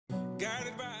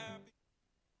guided by.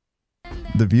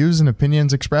 The views and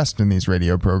opinions expressed in these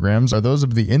radio programs are those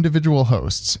of the individual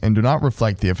hosts and do not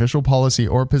reflect the official policy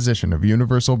or position of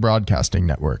Universal Broadcasting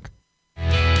Network.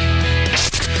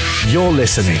 You're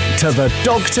listening to The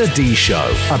Dr. D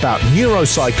Show about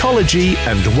neuropsychology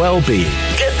and well-being.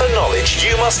 Get the knowledge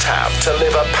you must have to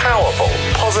live a powerful,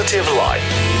 positive life.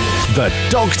 The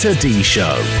Dr. D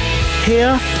Show.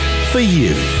 Here for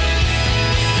you.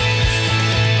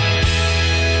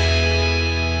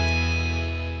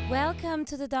 Welcome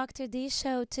to the Dr. D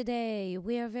Show today.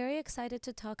 We are very excited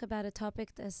to talk about a topic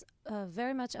that's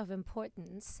very much of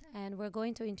importance, and we're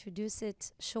going to introduce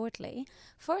it shortly.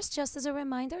 First, just as a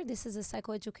reminder, this is a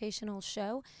psychoeducational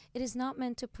show. It is not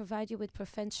meant to provide you with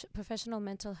professional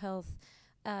mental health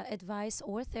advice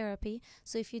or therapy.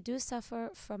 So if you do suffer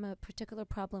from a particular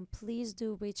problem, please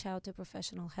do reach out to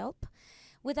professional help.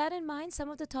 With that in mind, some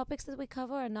of the topics that we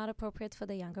cover are not appropriate for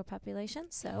the younger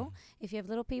population. So if you have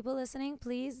little people listening,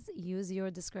 please use your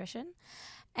discretion.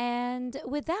 And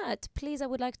with that, please, I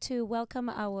would like to welcome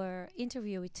our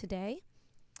interviewee today.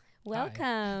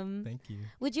 Welcome. Hi. Thank you.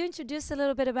 Would you introduce a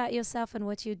little bit about yourself and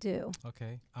what you do?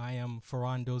 Okay. I am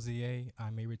Farron Dozier.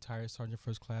 I'm a retired Sergeant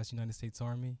First Class United States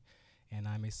Army, and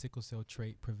I'm a sickle cell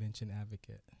trait prevention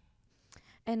advocate.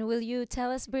 And will you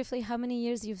tell us briefly how many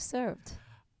years you've served?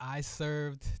 I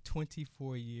served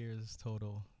 24 years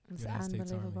total. It's United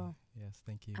States unbelievable. Army. Yes,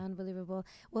 thank you. Unbelievable.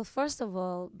 Well, first of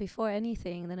all, before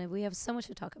anything, then we have so much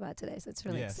to talk about today, so it's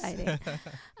really exciting.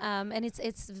 And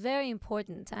it's very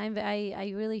important.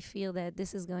 I really feel that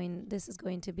this is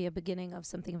going to be a beginning of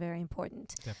something very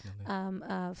important.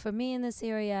 Definitely. For me in this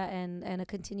area and a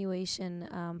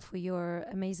continuation for your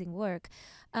amazing work.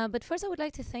 But first, I would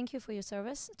like to thank you for your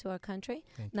service to our country.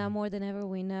 Now more than ever,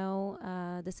 we know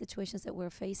the situations that we're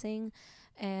facing.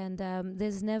 And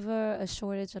there's never a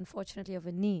shortage, unfortunately, of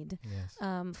a need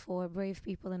for brave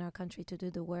people in our country to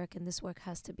do the work, and this work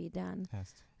has to be done.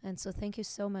 And so thank you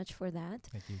so much for that.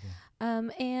 Thank you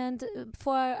again. And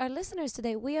for our listeners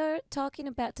today, we are talking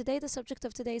about today, the subject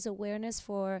of today is awareness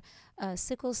for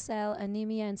sickle cell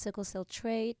anemia and sickle cell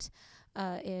trait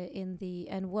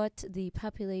and what the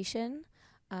population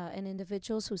and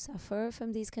individuals who suffer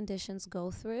from these conditions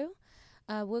go through.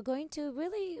 We're going to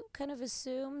really kind of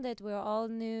assume that we're all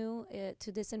new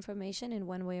to this information in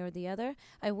one way or the other.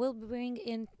 I will bring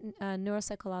in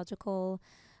neuropsychological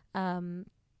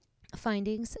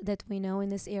findings that we know in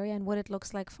this area and what it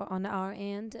looks like on our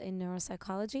end in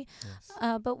neuropsychology.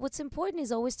 But what's important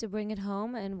is always to bring it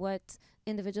home and what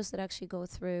individuals that actually go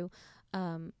through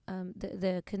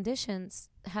the conditions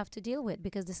have to deal with,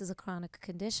 because this is a chronic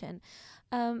condition.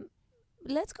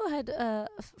 Let's go ahead,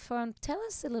 Farron, tell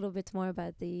us a little bit more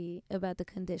about the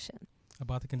condition.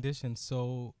 About the condition.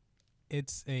 So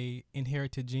it's a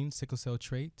inherited gene, sickle cell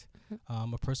trait.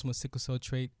 A person with sickle cell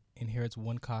trait inherits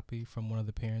one copy from one of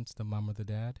the parents, the mom or the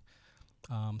dad.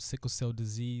 Sickle cell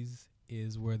disease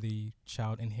is where the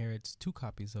child inherits two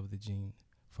copies of the gene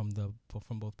from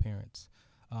both parents.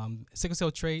 Sickle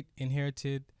cell trait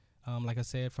inherited, like I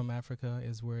said, from Africa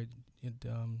is where it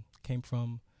came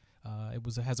from.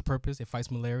 It has a purpose. It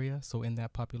fights malaria. So in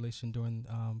that population during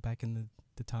back in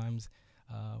the times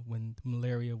when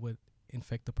malaria would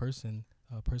infect a person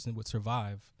would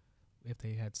survive if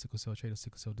they had sickle cell trait or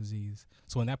sickle cell disease.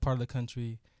 So in that part of the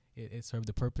country, it served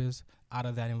the purpose. Out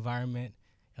of that environment,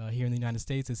 here in the United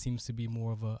States, it seems to be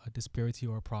more of a disparity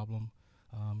or a problem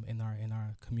in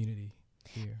our community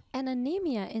here. And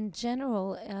anemia in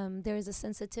general, there is a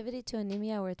sensitivity to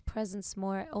anemia, or it presents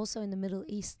more also in the Middle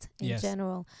East in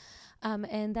general.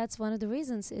 And that's one of the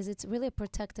reasons is it's really a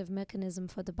protective mechanism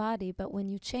for the body. But when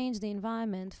you change the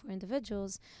environment for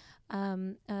individuals,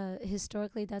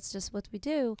 historically, that's just what we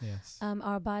do.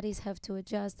 Our bodies have to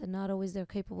adjust, and not always they're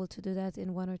capable to do that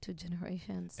in 1 or 2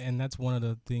 generations. And that's one of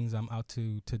the things I'm out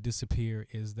to disappear,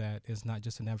 is that it's not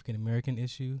just an African-American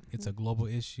issue. It's a global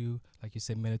issue. Like you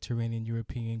said, Mediterranean,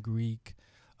 European, Greek,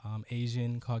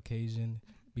 Asian, Caucasian.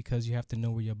 Because you have to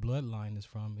know where your bloodline is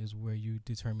from is where you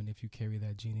determine if you carry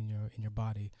that gene in your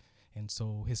body. And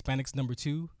so Hispanics number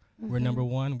 2, we're number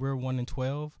 1. We're 1 in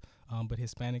 12, but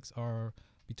Hispanics are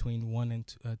between 1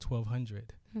 and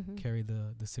 1,200 carry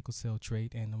the sickle cell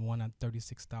trait, and 1 out of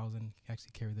 36,000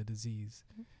 actually carry the disease.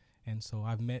 And so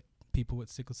I've met people with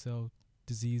sickle cell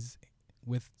disease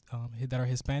that are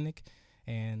Hispanic,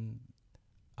 and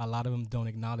a lot of them don't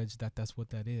acknowledge that that's what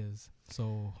that is.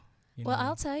 So Well,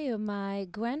 I'll tell you, my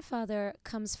grandfather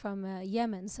comes from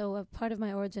Yemen, so a part of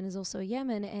my origin is also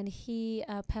Yemen, and he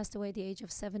passed away at the age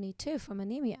of 72 from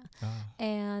anemia.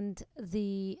 And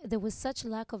there was such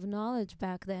lack of knowledge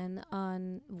back then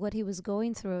on what he was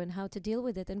going through and how to deal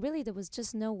with it, and really there was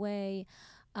just no way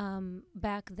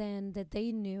back then that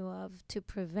they knew of to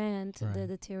prevent the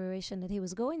deterioration that he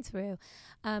was going through.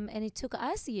 And it took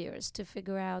us years to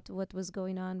figure out what was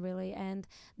going on really, and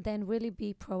then really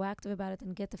be proactive about it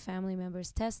and get the family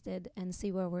members tested and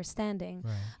see where we're standing.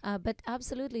 But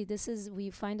absolutely, we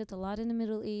find it a lot in the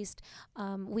Middle East.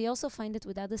 We also find it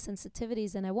with other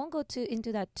sensitivities, and I won't go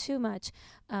into that too much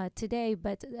today,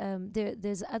 but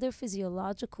there's other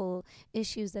physiological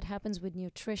issues that happens with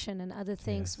nutrition and other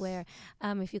things where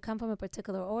if you come from a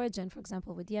particular origin, for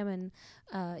example, with Yemen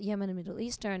and Middle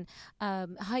Eastern,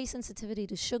 high sensitivity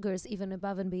to sugars, even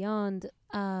above and beyond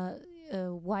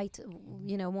white,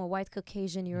 more white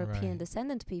Caucasian European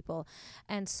descendant people.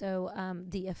 And so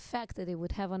the effect that it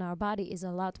would have on our body is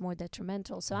a lot more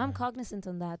detrimental. So I'm cognizant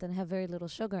on that and have very little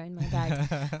sugar in my diet,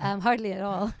 hardly at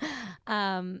all.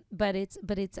 But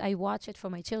I watch it for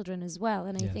my children as well.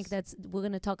 And I think we're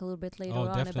going to talk a little bit later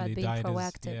on about being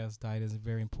proactive. Diet is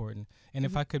very important. And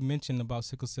if I could mention about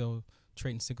sickle cell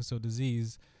trait and sickle cell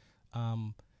disease,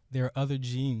 there are other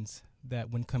genes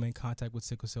that when come in contact with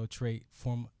sickle cell trait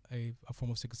form a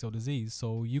form of sickle cell disease.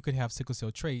 So you could have sickle cell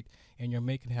trait and your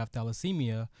mate can have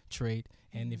thalassemia trait,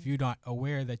 and if you're not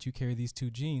aware that you carry these two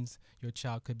genes, your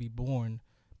child could be born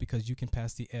because you can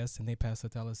pass the S and they pass the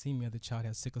thalassemia, the child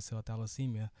has sickle cell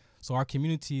thalassemia. So our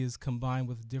community is combined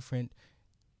with different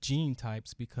gene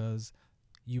types because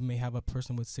you may have a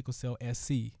person with sickle cell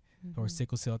SC or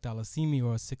sickle cell thalassemia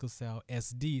or sickle cell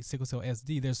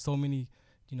SD. There's so many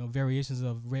variations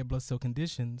of red blood cell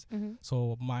conditions.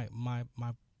 So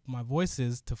my voice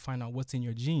is to find out what's in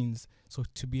your genes, so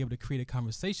to be able to create a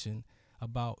conversation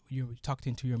about you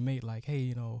talking to your mate, like,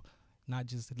 hey, not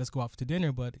just let's go out to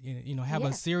dinner, but have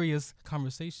a serious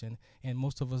conversation. And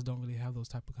most of us don't really have those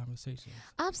type of conversations.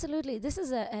 Absolutely, this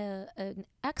is an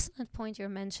excellent point you're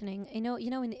mentioning.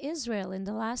 In Israel, in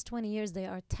the last 20 years, they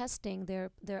are testing.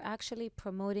 They're actually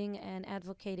promoting and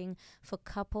advocating for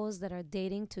couples that are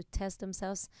dating to test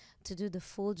themselves to do the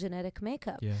full genetic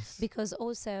makeup. Yes. Because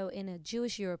also in a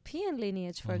Jewish European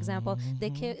lineage, for example,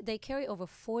 they carry over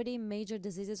 40 major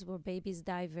diseases where babies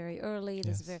die very early.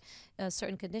 There's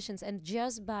certain conditions, and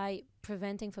just by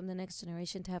preventing from the next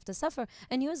generation to have to suffer,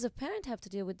 and you as a parent have to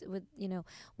deal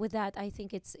with that, I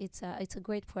think it's a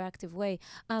great proactive way.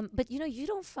 But you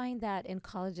don't find that in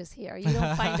colleges here. You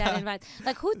don't find that in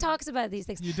like who talks about these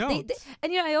things? You don't.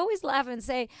 And I always laugh and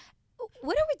say,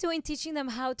 what are we doing teaching them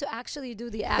how to actually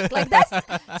do the act? Like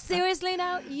that's seriously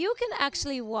now, you can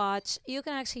actually watch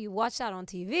that on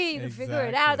TV, you can figure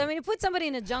it out. I mean, you put somebody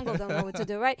in a jungle, don't know what to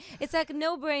do, right? It's like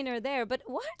no brainer there. But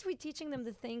why aren't we teaching them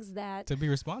the things that to be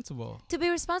responsible,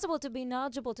 to be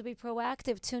knowledgeable, to be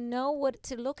proactive, to know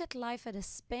to look at life at a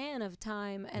span of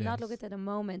time and not look at it at a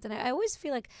moment. And I always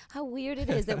feel like how weird it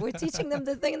is that we're teaching them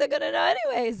the thing they're gonna know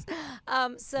anyways.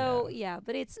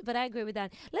 But I agree with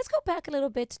that. Let's go back a little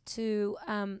bit to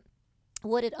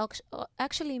what it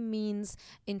actually means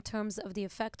in terms of the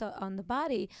effect on the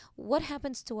body. What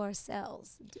happens to our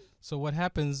cells? So what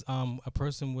happens, a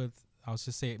person with, I'll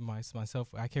just say it myself,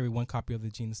 I carry one copy of the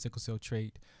gene, the sickle cell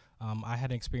trait. I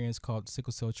had an experience called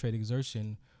sickle cell trait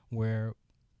exertion where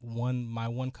my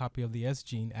one copy of the S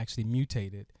gene actually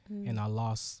mutated and I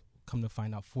lost, come to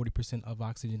find out, 40% of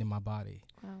oxygen in my body,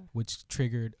 which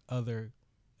triggered other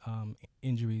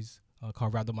injuries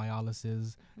called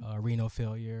rhabdomyolysis, renal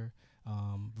failure,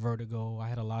 vertigo. I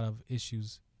had a lot of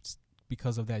issues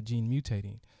because of that gene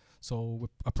mutating. So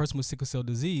a person with sickle cell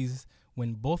disease,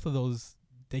 when both of those,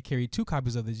 they carry two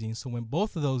copies of the gene. So when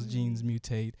both of those genes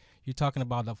mutate, you're talking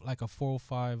about like a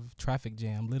 405 traffic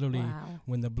jam. Literally,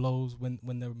 when the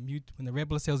red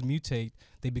blood cells mutate,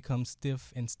 they become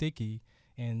stiff and sticky,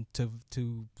 and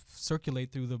to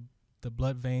circulate through the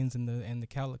blood veins and the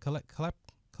capillaries,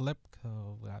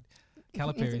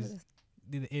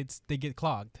 they get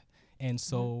clogged. And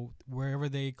so wherever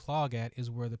they clog at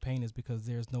is where the pain is, because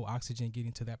there's no oxygen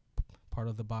getting to that part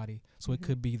of the body. So it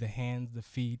could be the hands, the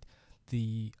feet,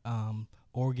 the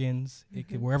organs. It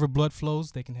could, wherever blood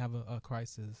flows, they can have a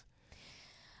crisis.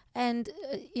 And,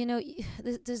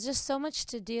 there's just so much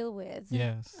to deal with.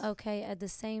 Yes. Okay, at the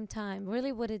same time.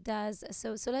 Really what it does,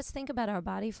 so let's think about our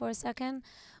body for a second.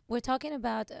 We're talking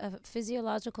about a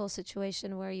physiological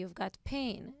situation where you've got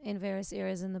pain in various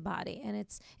areas in the body. And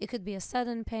it could be a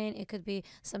sudden pain. It could be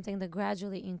something that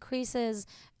gradually increases.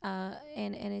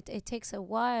 And it takes a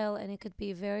while, and it could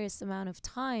be various amount of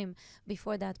time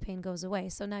before that pain goes away.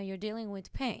 So now you're dealing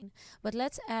with pain. But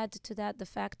let's add to that the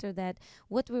factor that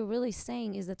what we're really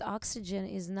saying is that oxygen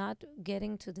is not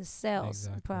getting to the cells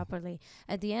properly.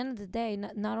 At the end of the day,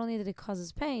 not only that it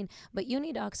causes pain, but you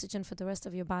need oxygen for the rest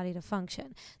of your body to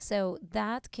function. So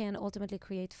that can ultimately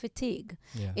create fatigue.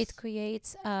 Yes. It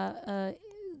creates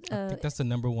I think that's the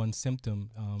number one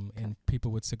symptom in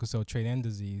people with sickle cell trait and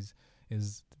disease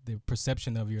is the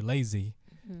perception of you're lazy.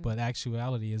 But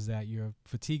actuality is that you're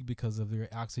fatigued because of your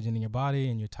oxygen in your body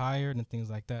and you're tired and things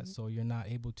like that. So you're not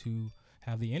able to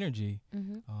have the energy.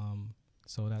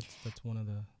 So that's one of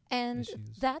the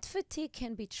issues. That fatigue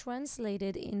can be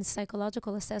translated in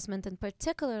psychological assessment and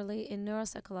particularly in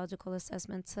neuropsychological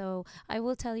assessment. So I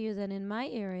will tell you that in my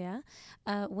area,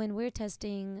 when we're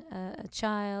testing a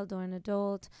child or an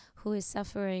adult who is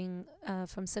suffering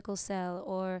from sickle cell,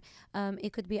 or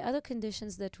it could be other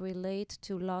conditions that relate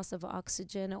to loss of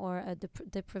oxygen or a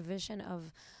deprivation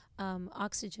of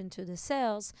oxygen to the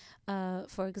cells,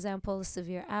 for example,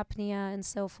 severe apnea and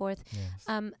so forth,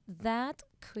 that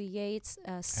creates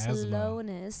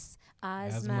slowness,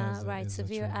 asthma, right,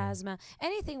 severe asthma,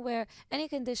 any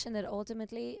condition that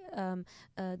ultimately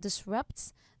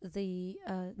disrupts the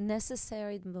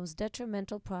necessary, the most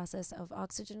detrimental process of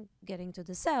oxygen getting to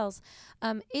the cells.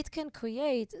 It can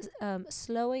create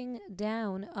slowing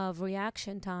down of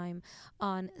reaction time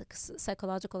on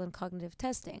psychological and cognitive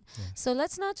testing. So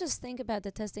let's not just think about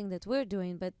the testing that we're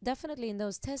doing, but definitely in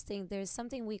those testing, there's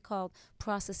something we call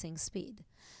processing speed.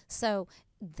 So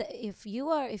if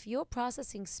your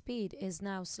processing speed is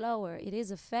now slower, it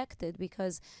is affected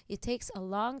because it takes a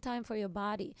long time for your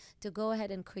body to go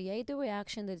ahead and create the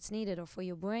reaction that's needed, or for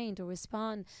your brain to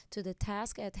respond to the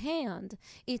task at hand.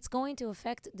 It's going to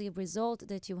affect the result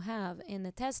that you have in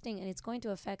the testing, and it's going to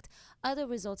affect other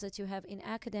results that you have in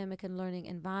academic and learning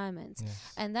environments.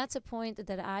 And that's a point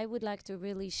that I would like to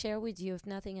really share with you, if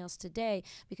nothing else today,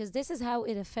 because this is how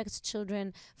it affects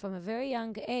children from a very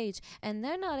young age, and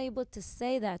they're not able to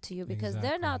say that to you because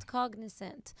they're not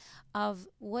cognizant of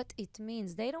what it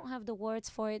means. They don't have the words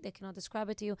for it. They cannot describe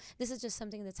it to you. This is just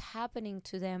something that's happening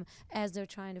to them as they're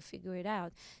trying to figure it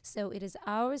out. So it is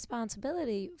our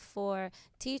responsibility for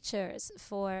teachers,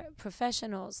 for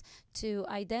professionals, to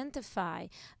identify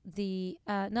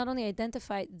not only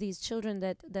identify these children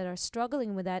that are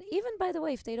struggling with that, even, by the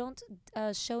way, if they don't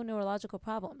show neurological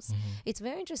problems. It's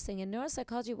very interesting. In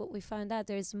neuropsychology, what we found out,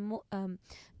 there's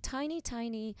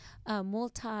tiny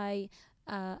multi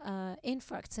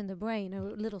infarcts in the brain,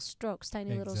 or little strokes,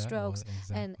 tiny little strokes,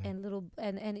 and little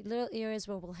areas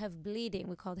where we'll have bleeding.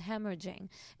 We call it hemorrhaging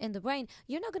in the brain.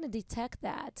 You're not going to detect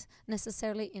that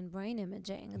necessarily in brain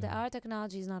imaging. Our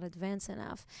technology is not advanced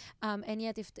enough, and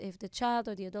yet if the child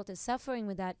or the adult is suffering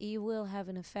with that, it will have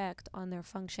an effect on their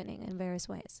functioning in various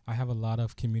ways. I have a lot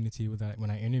of community with that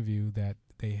when I interview that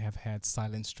they have had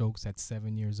silent strokes at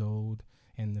 7 years old,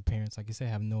 and the parents, like you said,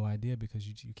 have no idea because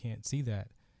you can't see that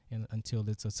until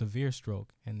it's a severe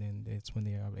stroke, and then it's when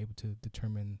they are able to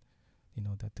determine,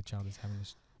 that the child is having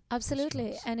this.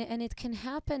 Absolutely, and it can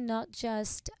happen not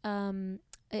just.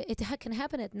 Can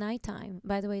happen at nighttime.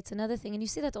 By the way, it's another thing, and you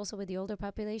see that also with the older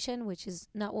population, which is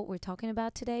not what we're talking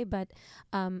about today. But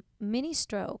mini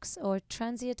strokes or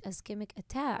transient ischemic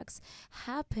attacks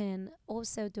happen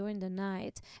also during the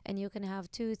night, and you can have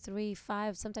 2, 3,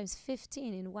 5, sometimes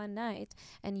 15 in one night,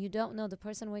 and you don't know. The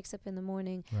person wakes up in the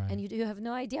morning, and you have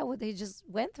no idea what they just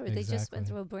went through. They just went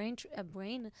through a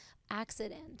brain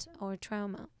accident or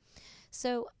trauma.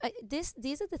 So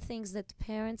these are the things that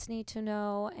parents need to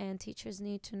know and teachers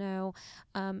need to know,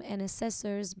 and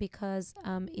assessors, because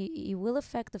it will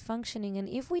affect the functioning. And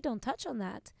if we don't touch on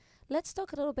that, let's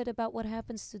talk a little bit about what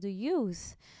happens to the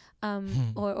youth,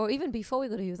 or even before we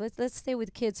go to youth. Let's stay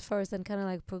with kids first and kind of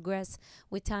like progress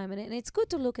with time. And it's good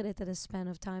to look at it at a span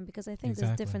of time, because I think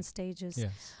there's different stages.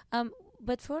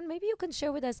 But Farron, maybe you can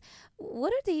share with us,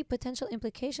 what are the potential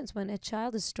implications when a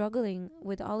child is struggling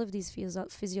with all of these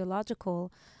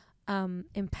physiological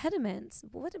impediments?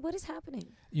 What is happening?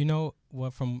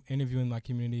 From interviewing my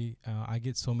community, I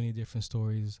get so many different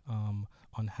stories on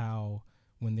how,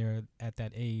 when they're at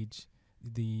that age,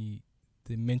 the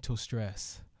mental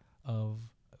stress of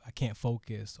I can't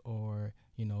focus, or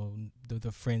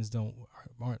the friends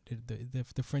aren't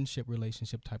the friendship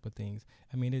relationship type of things.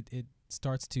 I mean, it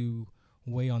starts to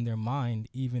weigh on their mind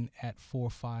even at 4 or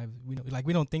 5.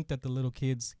 We don't think that the little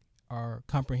kids are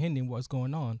comprehending what's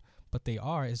going on, but they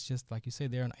are. It's just like you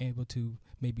said, they're unable to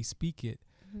maybe speak it.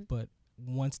 But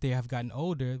once they have gotten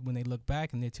older, when they look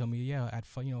back and they tell me, at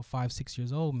 5, 6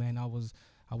 years old, man, I was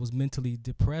mentally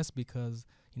depressed because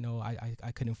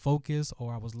I couldn't focus,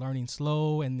 or I was learning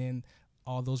slow, and then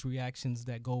all those reactions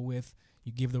that go with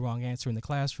you give the wrong answer in the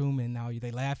classroom, and now they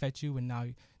laugh at you, and now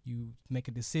you make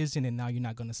a decision, and now you're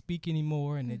not going to speak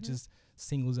anymore, and it just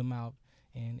singles them out.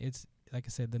 And it's, like I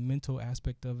said, the mental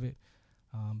aspect of it.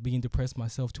 Being depressed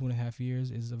myself 2.5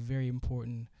 years is a very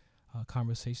important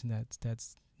conversation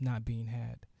that's not being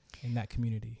had in that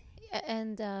community.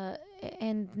 And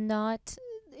not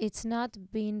it's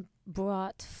not being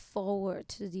brought forward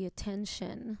to the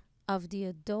attention of the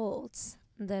adults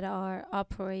that are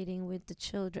operating with the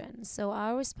children. So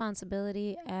our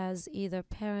responsibility as either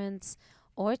parents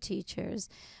or teachers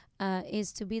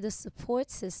is to be the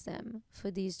support system for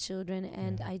these children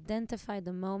and identify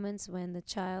the moments when the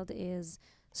child is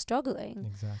struggling.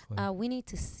 Exactly. We need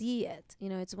to see it.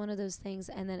 It's one of those things,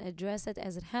 and then address it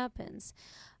as it happens.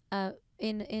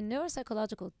 In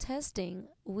neuropsychological testing,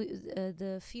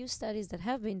 the few studies that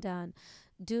have been done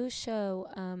do show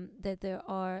that there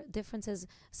are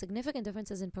significant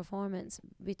differences in performance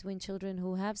between children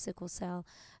who have sickle cell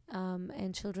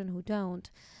and children who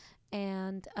don't.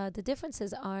 And the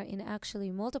differences are in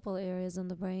actually multiple areas on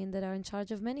the brain that are in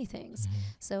charge of many things.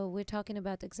 So we're talking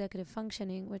about executive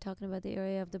functioning. We're talking about the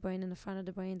area of the brain in the front of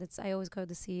the brain that's, I always call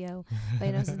the CEO,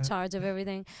 but is in charge of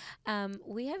everything.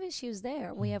 We have issues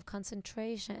there. We have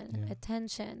concentration,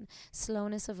 attention,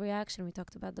 slowness of reaction. We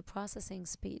talked about the processing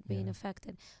speed being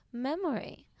affected.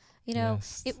 Memory.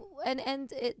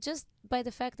 It just by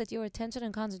the fact that your attention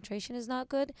and concentration is not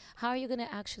good, how are you going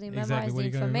to actually memorize the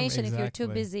information if you're too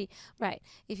busy? Right.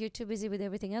 If you're too busy with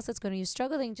everything else that's going on, you're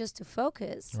struggling just to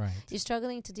focus. Right. You're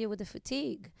struggling to deal with the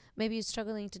fatigue. Maybe you're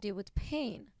struggling to deal with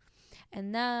pain.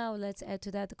 And now let's add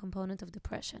to that the component of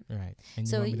depression. Right. And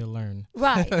you want me to learn.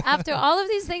 Right. After all of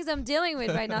these things I'm dealing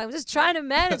with right now, I'm just trying to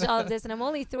manage all of this, and I'm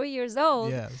only 3 years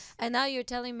old. Yes. And now you're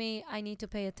telling me I need to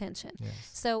pay attention. Yes.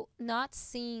 So not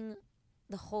seeing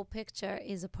the whole picture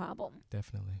is a problem.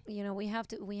 Definitely. We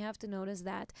have to notice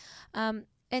that. And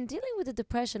dealing with the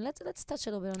depression, let's touch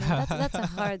a little bit on that. That's a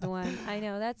hard one. I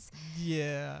know that's.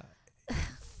 Yeah.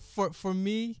 For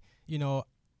me,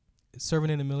 serving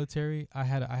in the military, I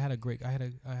had a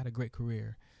great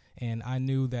career, and I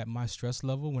knew that my stress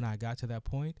level, when I got to that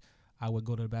point, I would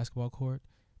go to the basketball court,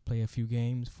 play a few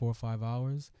games, 4 or 5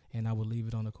 hours, and I would leave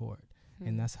it on the court,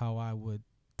 and that's how I would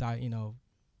die.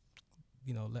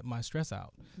 Let my stress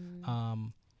out.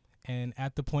 And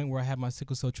at the point where I had my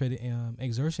sickle cell trait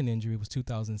exertion injury, was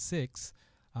 2006.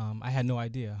 I had no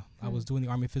idea. I was doing the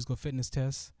Army physical fitness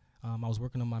test. I was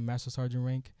working on my master sergeant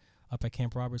rank up at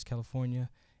Camp Roberts, California.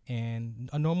 And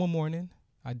a normal morning,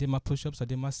 I did my push-ups, I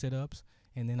did my sit-ups,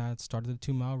 and then I started the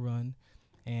 2-mile run.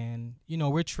 And,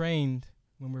 we're trained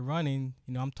when we're running,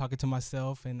 I'm talking to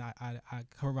myself, and I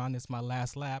come around, it's my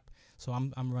last lap. So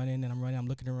I'm running, I'm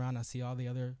looking around, I see all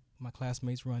my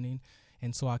classmates running.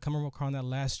 And so I come around that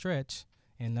last stretch,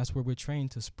 and that's where we're trained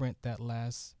to sprint that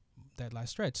last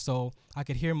stretch. So I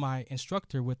could hear my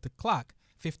instructor with the clock,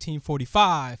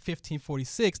 15:45,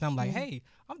 15:46, and I'm like, hey,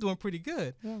 I'm doing pretty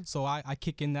good. Yeah. So I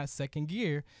kick in that second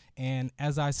gear, and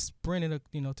as I sprinted,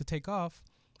 to take off,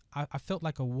 I felt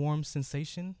like a warm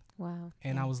sensation. Wow.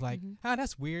 And I was like,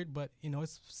 that's weird, but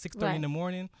it's 6:30 in the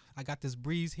morning. I got this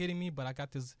breeze hitting me, but I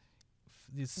got this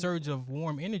surge of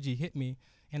warm energy hit me,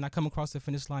 and I come across the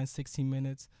finish line 16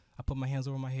 minutes. I put my hands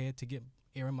over my head to get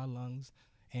air in my lungs,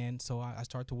 and so I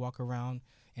started to walk around,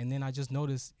 and then I just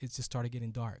noticed it just started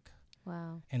getting dark.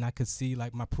 Wow. And I could see,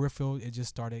 like, my peripheral, it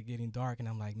just started getting dark, and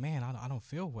I'm like, man, I don't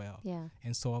feel well. Yeah.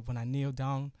 And so when I kneeled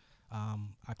down,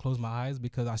 I closed my eyes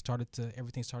because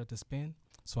everything started to spin.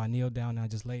 So I kneeled down, and I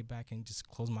just laid back and just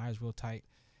closed my eyes real tight.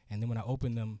 And then when I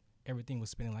opened them, everything was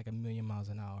spinning like 1,000,000 miles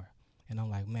an hour. And I'm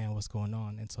like, man, what's going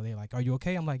on? And so they're like, are you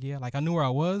okay? I'm like, yeah. Like, I knew where I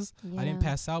was. Yeah. I didn't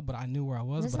pass out, but I knew where I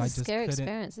was. This but is I just scary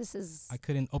experience. I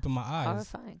couldn't open my eyes.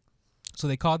 Horrifying. So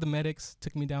they called the medics,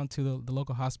 took me down to the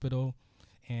local hospital,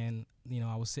 and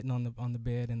I was sitting on the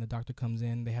bed, and the doctor comes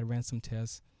in. They had ran some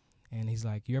tests, and he's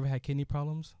like, you ever had kidney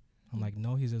problems? I'm like,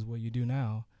 no. He says, well, you do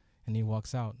now. And he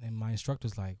walks out, and my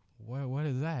instructor's like, what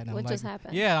is that? And what I'm just like,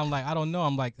 happened? Yeah, I'm like, I don't know.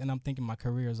 I'm like, and I'm thinking my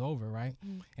career is over, right?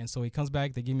 And so he comes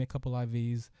back. They give me a couple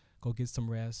IVs. Go get some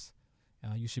rest.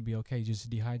 You should be okay. You're just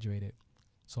dehydrated.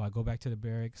 So I go back to the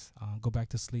barracks, go back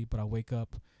to sleep, but I wake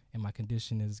up, and my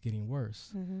condition is getting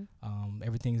worse.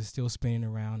 Everything is still spinning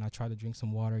around. I tried to drink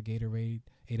some water, Gatorade,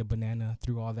 ate a banana,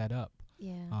 threw all that up.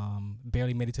 Yeah.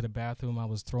 Barely made it to the bathroom. I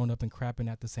was throwing up and crapping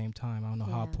at the same time. I don't know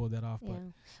how I pulled that off.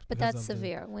 But that's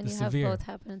severe when you have both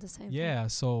happen at the same time. Yeah.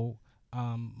 So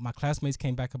my classmates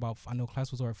came back I know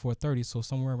class was over at 4:30, so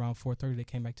somewhere around 4:30 they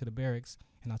came back to the barracks,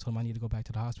 and I told them I need to go back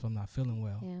to the hospital. I'm not feeling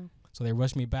well. Yeah. So they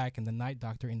rushed me back, and the night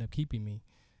doctor ended up keeping me.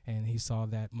 And he saw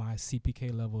that my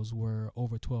CPK levels were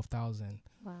over 12,000.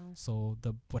 Wow. So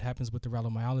what happens with the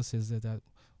rhabdomyolysis is that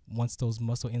once those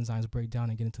muscle enzymes break down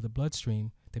and get into the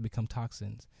bloodstream, they become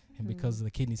toxins. And because the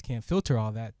kidneys can't filter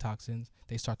all that toxins,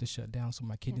 they start to shut down. So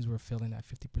my kidneys were failing at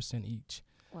 50% each.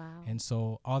 Wow. And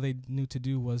so all they knew to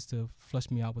do was to flush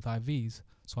me out with IVs.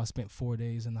 So I spent 4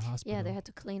 days in the hospital. Yeah, they had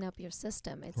to clean up your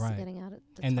system. It's getting out of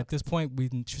the And toxins. at this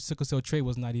point, sickle cell trait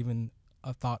was not even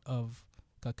a thought of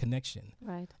a connection.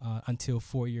 Right. Until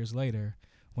 4 years later,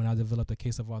 when I developed a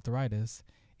case of arthritis,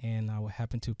 and I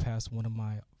happened to pass one of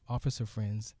my officer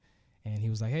friends, and he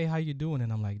was like, "Hey, how you doing?"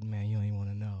 And I'm like, "Man, you don't even want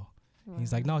to know." Wow.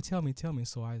 He's like, "No, tell me."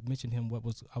 So I mentioned him what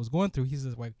I was going through.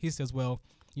 He says, "Well,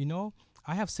 you know,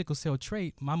 I have sickle cell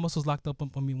trait. My muscles locked up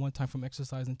on me one time from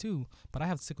exercising too, but I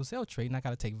have sickle cell trait, and I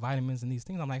got to take vitamins and these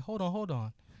things." I'm like, hold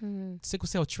on. Sickle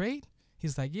cell trait?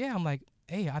 He's like, "Yeah." I'm like,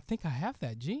 "Hey, I think I have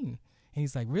that gene." And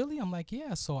he's like, "Really?" I'm like,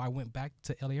 "Yeah." So I went back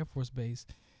to LA Air Force Base,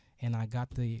 and I got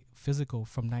the physical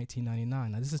from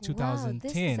 1999. Now, this is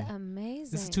 2010. Wow, this is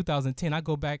amazing. This is 2010. I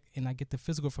go back and I get the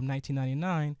physical from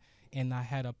 1999, and I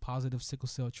had a positive sickle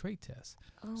cell trait test.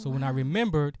 So when I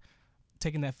remembered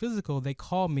taking that physical, they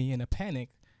called me in a panic,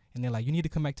 and they're like, "You need to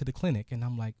come back to the clinic." And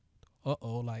I'm like,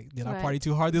 "Uh-oh, like, did I party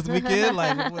too hard this weekend?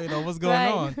 Like, wait, what's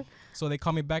going on?" So they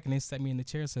called me back, and they set me in the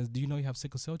chair and says, "Do you know you have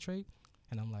sickle cell trait?"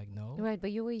 And I'm like, "No." Right,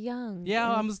 but you were young.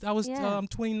 Yeah, I was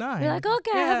 29. You're like,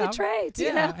 "Okay, I have a trait." Yeah,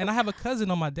 you know? and I have a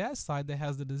cousin on my dad's side that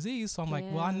has the disease. So I'm like,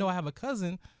 well, I know I have a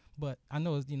cousin, but I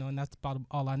know, and that's about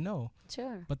all I know.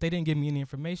 Sure. But they didn't give me any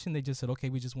information. They just said, "Okay,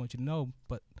 we just want you to know."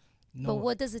 But no. But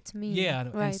what does it mean? Yeah,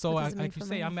 right. And so like you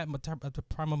say, I'm at the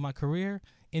prime of my career,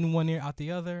 in one ear, out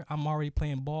the other. I'm already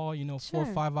playing ball, 4 or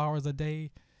 5 hours a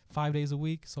day, 5 days a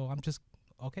week. So I'm just,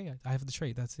 okay, I have the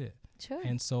trait. That's it. Sure.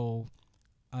 And so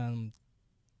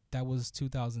that was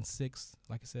 2006,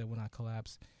 like I said, when I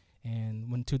collapsed.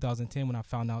 And when 2010, when I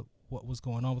found out what was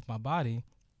going on with my body,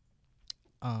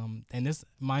 and this,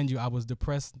 mind you, I was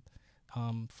depressed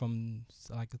from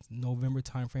like November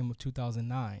timeframe of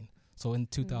 2009. So in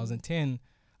 2010,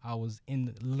 I was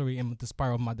literally in the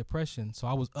spiral of my depression. So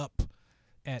I was up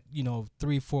at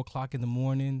 3, 4 o'clock in the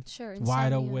morning,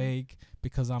 wide awake,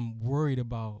 because I'm worried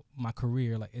about my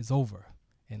career. Like, it's over,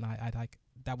 and I like,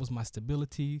 that was my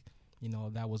stability.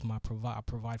 That was my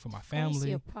provide for my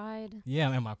family. Your pride. Yeah,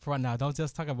 and my pride. Now, don't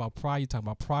just talk about pride. You talk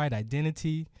about pride,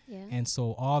 identity, and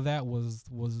so all that was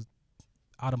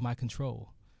out of my control.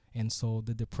 And so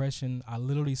the depression, I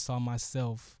literally saw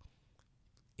myself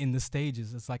in the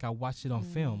stages. It's like I watched it on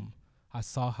film. I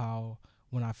saw how,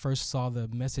 when I first saw the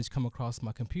message come across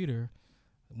my computer,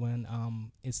 when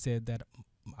it said that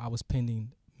I was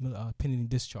pending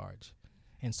discharge.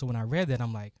 And so when I read that,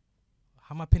 I'm like,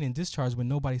 how am I pending discharge when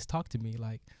nobody's talked to me?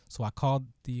 Like, so I called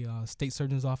the state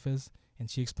surgeon's office, and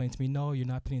she explained to me, "No, you're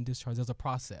not pending discharge. There's a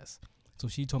process." So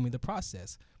she told me the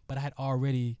process, but I had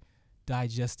already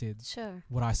digested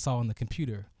what I saw on the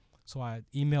computer. So I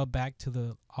emailed back to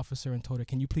the officer and told her,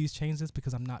 "Can you please change this,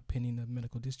 because I'm not pending the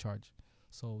medical discharge?"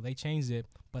 So they changed it,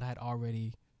 but I had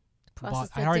already bought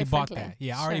that.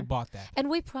 Yeah, I already bought that. And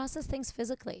we process things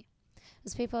physically.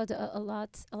 As people, a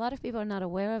lot of people are not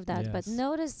aware of that. Yes. But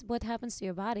notice what happens to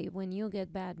your body when you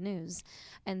get bad news,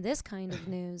 and this kind of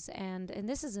news. And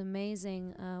this is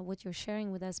amazing what you're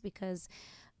sharing with us, because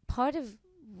part of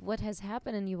what has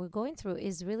happened and you were going through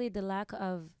is really the lack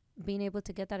of being able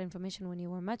to get that information when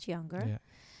you were much younger,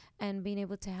 and being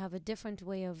able to have a different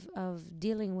way of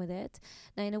dealing with it.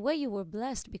 Now, in a way, you were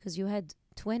blessed, because you had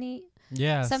 20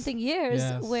 something years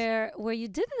where you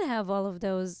didn't have all of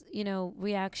those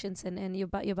reactions and your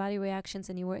body reactions,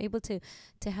 and you were able to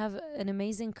have an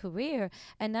amazing career.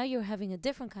 And now you're having a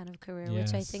different kind of career,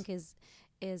 which I think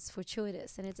is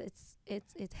fortuitous, and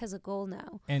it has a goal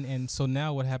now. And so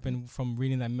now what happened, from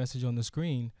reading that message on the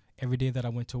screen, every day that I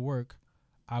went to work,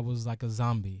 I was like a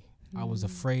zombie. I was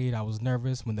afraid. I was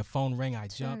nervous. When the phone rang, I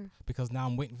jumped, because now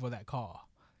I'm waiting for that call.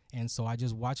 And so I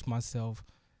just watched myself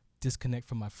disconnect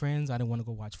from my friends. I didn't want to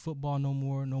go watch football no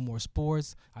more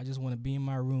sports. I just want to be in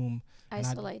my room.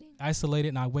 Isolated.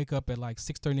 And I wake up at like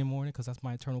 6:30 in the morning, because that's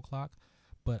my internal clock.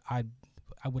 But I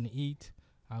wouldn't eat.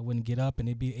 I wouldn't get up, and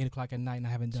it'd be 8 o'clock at night, and I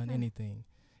haven't done anything.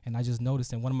 And I just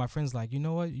noticed, and one of my friends like, "You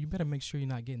know what? You better make sure you're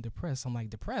not getting depressed." I'm like,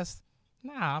 "Depressed?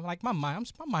 Nah." I'm like, my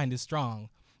mind is strong.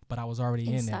 But I was already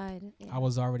in it. I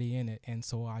was already in it. And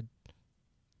so I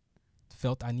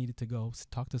felt I needed to go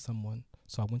talk to someone.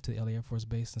 So I went to the LA Air Force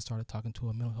Base and started talking to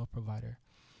a mental health provider.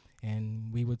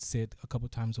 And we would sit a couple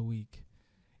times a week.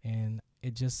 And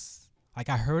it just, like,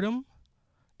 I heard him,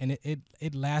 and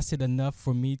it lasted enough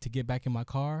for me to get back in my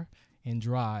car and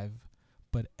drive.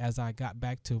 But as I got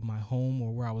back to my home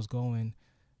or where I was going,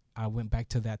 I went back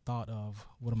to that thought of,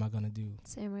 what am I going to do?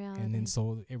 Same reality. And then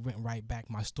so it went right back.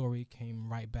 My story came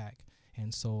right back.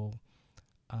 And so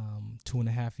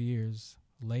 2.5 years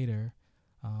later,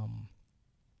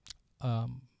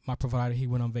 my provider, he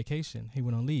went on vacation. He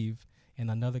went on leave.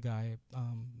 And another guy,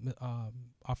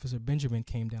 Officer Benjamin,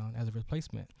 came down as a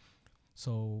replacement.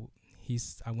 So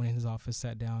I went in his office,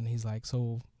 sat down. He's like,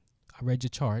 "So I read your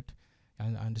chart,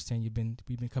 I understand we've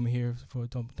been coming here for like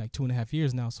 2.5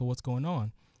 years now. So what's going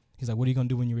on? He's like, what are you going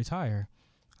to do when you retire?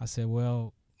 I said,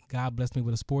 well, God blessed me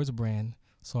with a sports brand.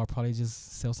 So I'll probably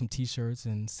just sell some T-shirts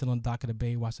and sit on the dock of the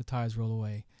bay, watch the tires roll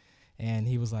away. And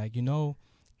he was like,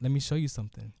 let me show you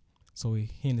something. So he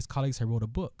and his colleagues had wrote a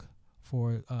book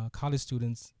for college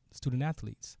student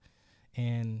athletes.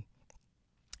 And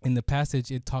in the passage,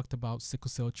 it talked about sickle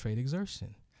cell trait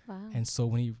exertion. Wow. And so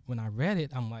when I read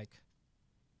it, I'm like,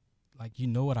 you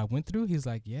know what I went through? He's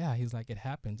like, yeah. He's like, it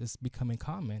happens. It's becoming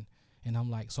common. And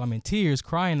I'm like, so I'm in tears,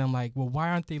 crying. I'm like, well, why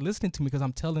aren't they listening to me? Because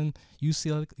I'm telling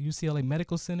UCLA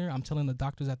Medical Center, I'm telling the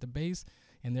doctors at the base,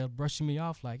 and they're brushing me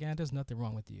off like, there's nothing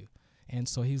wrong with you. And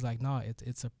so he's like, no,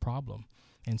 it's a problem.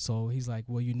 And so he's like,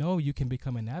 well, you can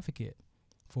become an advocate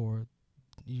for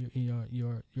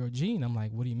your gene. I'm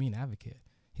like, what do you mean advocate?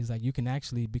 He's like, you can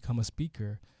actually become a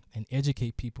speaker and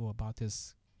educate people about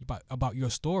this, about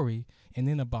your story, and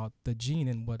then about the gene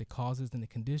and what it causes and the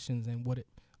conditions and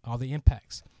all the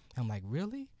impacts. I'm like,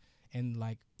 really? And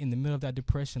like in the middle of that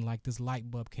depression, like this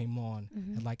light bulb came on,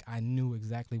 and like I knew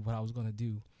exactly what I was gonna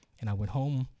do. And I went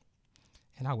home,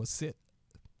 and I would sit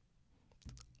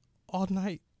all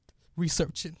night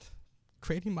researching,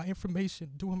 creating my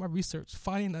information, doing my research,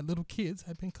 finding that little kids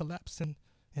had been collapsing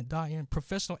and dying.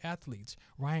 Professional athletes.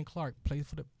 Ryan Clark played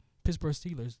for the Pittsburgh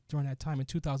Steelers during that time in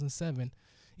 2007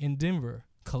 in Denver,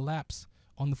 collapsed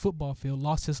on the football field,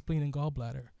 lost his spleen and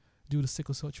gallbladder due to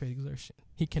sickle cell trait exertion.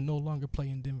 He can no longer play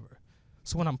in Denver.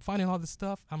 So when I'm finding all this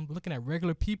stuff, I'm looking at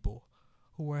regular people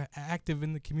who are active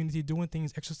in the community, doing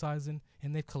things, exercising,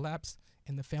 and they've collapsed,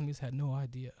 and the families had no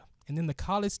idea. And then the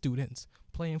college students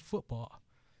playing football,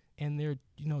 and they're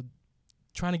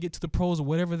trying to get to the pros or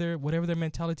whatever their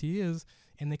mentality is,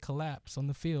 and they collapse on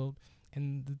the field,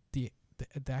 and the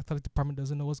athletic department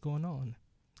doesn't know what's going on,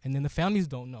 and then the families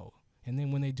don't know. And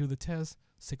then when they do the test,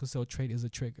 sickle cell trait is a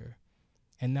trigger,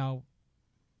 and now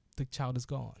the child is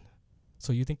gone.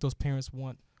 So you think those parents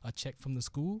want a check from the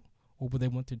school, or would they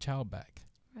want their child back?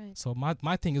 Right. So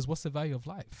my thing is, what's the value of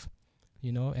life?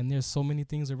 And there's so many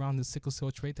things around the sickle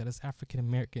cell trait that is African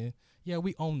American. Yeah,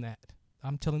 we own that.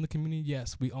 I'm telling the community,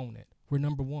 yes, we own it. We're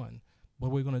number one. What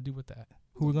are we going to do with that?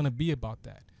 Who are we going to be about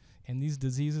that? And these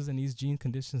diseases and these gene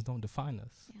conditions don't define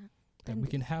us. Yeah. That we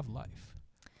can have life.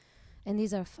 And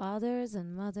these are fathers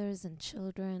and mothers and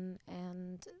children,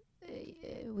 and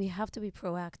we have to be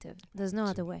proactive. There's no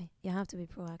other way. You have to be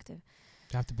proactive.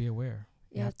 You have to be aware.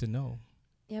 You have to know.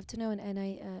 You have to know, and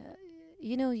I,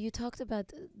 you talked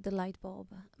about the light bulb,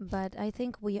 but I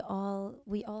think we all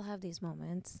have these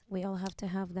moments. We all have to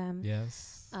have them.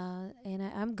 Yes. And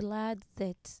I'm glad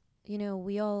that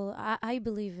we all. I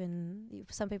believe in.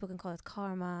 Some people can call it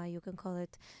karma. You can call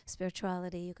it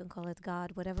spirituality. You can call it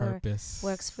God. Whatever Purpose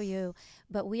works for you.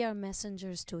 But we are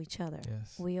messengers to each other.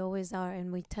 Yes. We always are,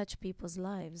 and we touch people's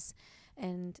lives,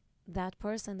 and that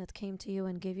person that came to you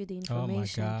and gave you the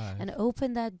information and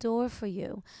opened that door for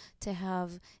you to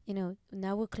have,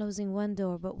 now we're closing one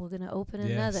door, but we're going to open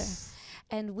another.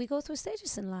 And we go through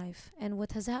stages in life. And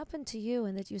what has happened to you,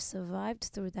 and that you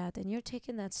survived through that, and you're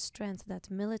taking that strength,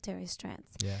 that military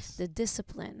strength, the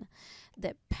discipline,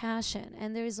 the passion.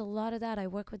 And there is a lot of that. I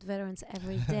work with veterans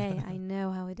every day. I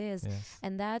know how it is. Yes.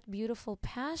 And that beautiful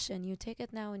passion, you take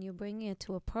it now and you're bringing it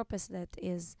to a purpose that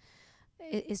is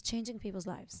changing people's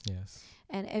lives. Yes.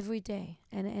 And every day.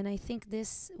 And I think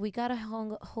this, we got to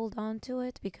hold on to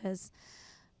it, because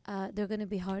they're going to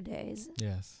be hard days.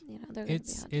 Yes. They're going to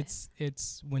be hard days.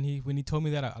 It's when he told me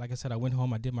that, like I said, I went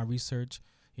home, I did my research.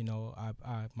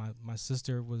 My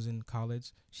sister was in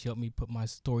college. She helped me put my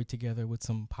story together with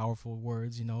some powerful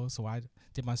words, so I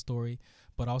did my story,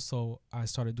 but also I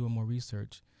started doing more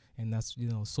research. And that's,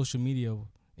 social media,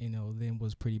 then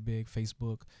was pretty big,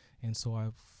 Facebook. And so I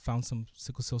found some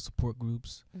sickle cell support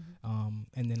groups. And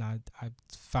then I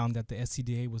found that the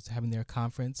SCDA was having their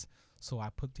conference. So I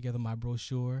put together my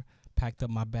brochure, packed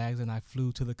up my bags, and I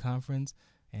flew to the conference.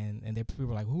 And people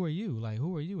were like, who are you?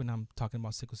 Who are you? And I'm talking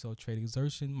about sickle cell trait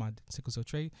exertion, my sickle cell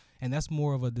trait. And that's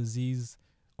more of a disease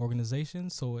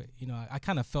organization. So, I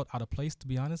kind of felt out of place, to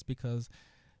be honest, because,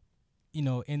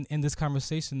 in this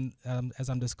conversation, as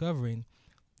I'm discovering,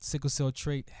 sickle cell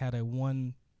trait had a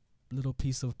one little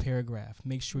piece of paragraph.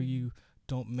 Make sure you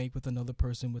don't mate with another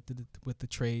person with the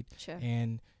trait. Sure.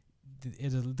 And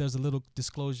there's a little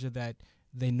disclosure that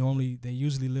they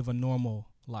usually live a normal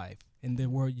life. And the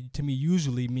word to me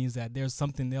usually means that there's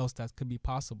something else that could be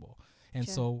possible. And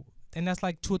so that's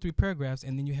like 2 or 3 paragraphs,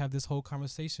 and then you have this whole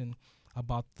conversation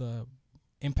about the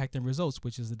impact and results,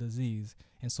 which is the disease.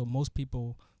 And so most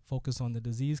people focus on the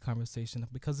disease conversation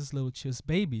because it's just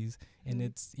babies, and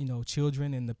it's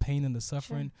children and the pain and the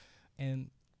suffering. And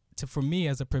for me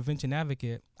as a prevention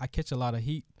advocate, I catch a lot of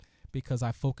heat because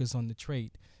I focus on the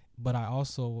trait, but I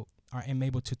also am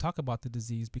able to talk about the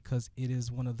disease because it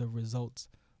is one of the results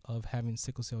of having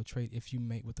sickle cell trait if you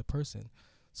mate with a person.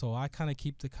 So I kind of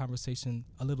keep the conversation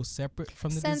a little separate from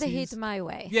the disease. Send the heat my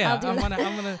way. Yeah, I'm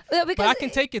gonna. But I can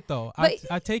take it though.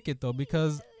 I take it though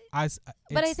because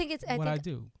but I think what I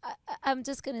do. I'm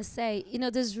just gonna say,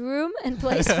 there's room and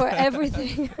place for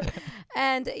everything,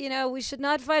 and we should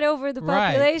not fight over the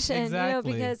population, right,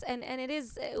 exactly. Because and it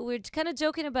is we're kind of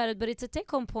joking about it, but it's a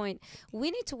take-home point.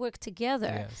 We need to work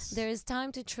together. Yes. There is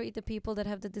time to treat the people that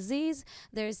have the disease.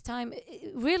 There is time.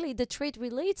 Really, the trait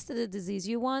relates to the disease.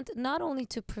 You want not only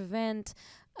to prevent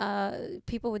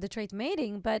people with the trait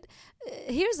mating, but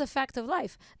here's a fact of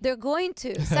life. They're going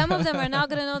to. Some of them are not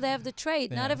going to know they have the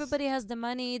trait. Yes. Not everybody has the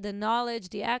money, the knowledge,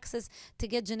 the access to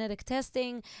get genetic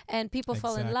testing, and people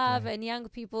fall in love, and young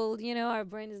people, our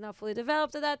brain is not fully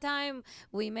developed at that time.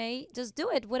 We may just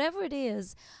do it, whatever it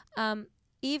is.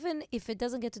 Even if it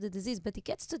doesn't get to the disease, but it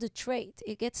gets to the trait.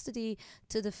 It gets to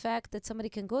the fact that somebody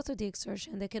can go through the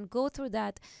exertion. They can go through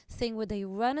that thing where they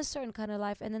run a certain kind of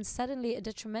life, and then suddenly a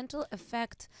detrimental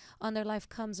effect on their life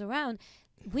comes around.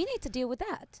 We need to deal with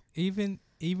that. Even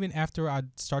after I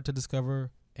start to discover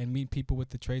and meet people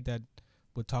with the trait that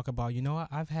would talk about,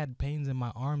 I've had pains in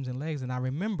my arms and legs, and I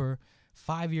remember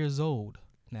 5 years old.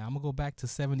 Now I'm gonna go back to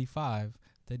 75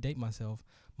 to date myself.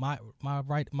 My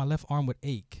left arm would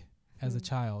ache as a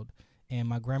child, and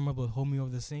my grandmother would hold me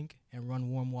over the sink and run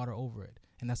warm water over it,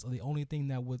 and that's the only thing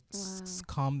that would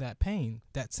calm that pain,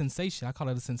 that sensation. I call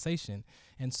it a sensation.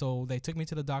 And so they took me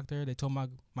to the doctor. They told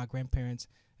my grandparents,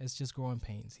 it's just growing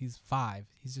pains. He's 5.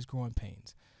 He's just growing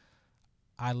pains.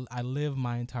 I lived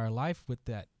my entire life with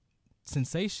that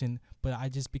sensation, but I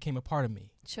just became a part of me.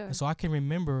 Sure. And so I can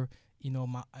remember,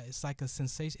 it's like a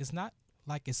sensation. It's not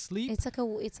like it's sleep. It's like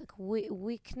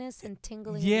weakness and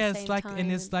tingling. Yeah, at the same time.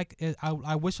 And it's like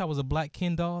I wish I was a black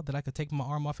Ken doll that I could take my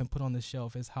arm off and put on the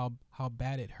shelf. Is how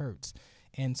bad it hurts.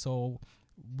 And so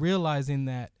realizing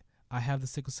that I have the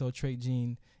sickle cell trait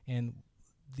gene and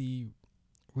the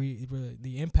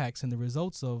impacts and the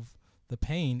results of the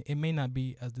pain, it may not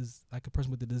be like a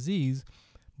person with the disease,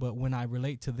 but when I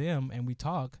relate to them and we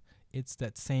talk, it's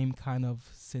that same kind of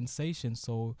sensation.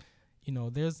 So,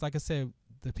 there's, like I said,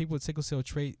 the people with sickle cell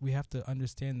trait, we have to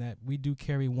understand that we do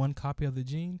carry one copy of the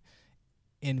gene,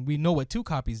 and we know what 2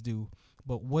 copies do,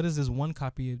 but what is this one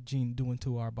copy of gene doing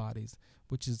to our bodies,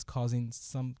 which is causing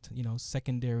some,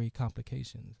 secondary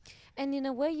complications. And in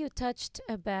a way you touched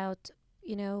about,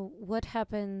 what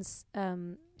happens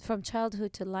from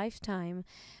childhood to lifetime.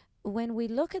 When we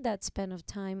look at that span of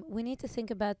time, we need to think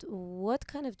about what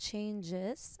kind of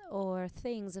changes or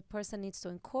things a person needs to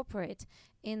incorporate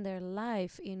in their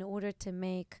life in order to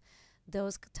make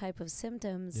those type of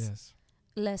symptoms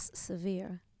less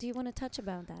severe. Do you want to touch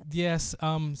about that? Yes.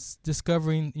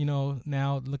 Discovering,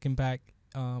 now looking back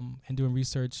and doing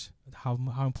research, how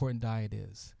important diet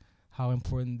is, how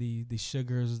important the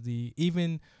sugars,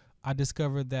 even I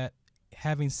discovered that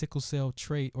having sickle cell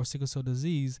trait or sickle cell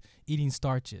disease, eating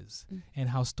starches, and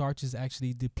how starches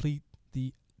actually deplete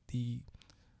the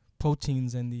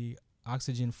proteins and the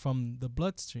oxygen from the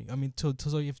bloodstream. I mean, so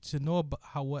if to know about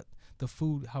how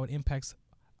it impacts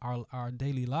our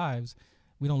daily lives,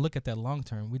 we don't look at that long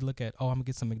term. We look at, I'm gonna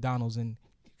get some McDonald's and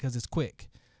because it's quick,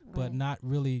 but not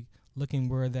really looking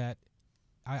where that.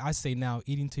 I say now,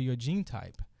 eating to your gene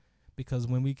type, because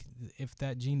if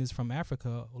that gene is from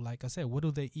Africa, like I said, what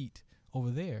do they eat over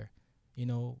there?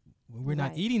 We're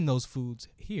not eating those foods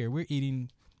here. We're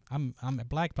eating. I'm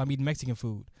black, but I'm eating Mexican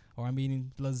food, or I'm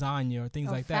eating lasagna or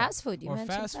things like that. Fast food. You mentioned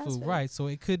fast food, right? So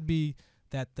it could be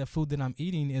that the food that I'm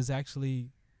eating is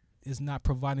not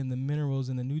providing the minerals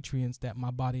and the nutrients that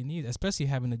my body needs, especially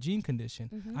having a gene condition.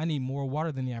 Mm-hmm. I need more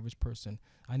water than the average person.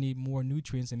 I need more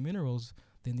nutrients and minerals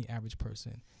than the average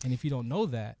person. And if you don't know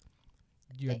that,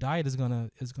 your diet is gonna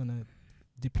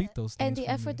deplete those things. And the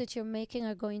effort that you're making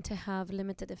are going to have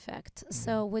limited effect. Mm-hmm.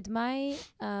 So with my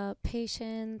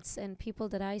patients and people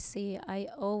that I see, I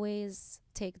always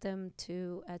take them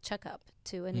to a checkup,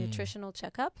 to a nutritional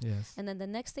checkup. Yes. And then the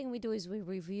next thing we do is we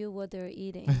review what they're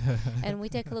eating. And we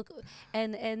take a look.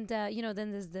 And then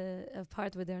there's the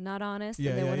part where they're not honest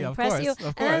and they want to impress you.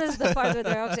 And then there's the part where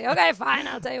they're actually, okay, fine,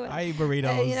 I'll tell you what. I eat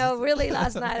burritos. Really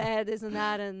last night I had this and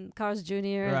that and Carl's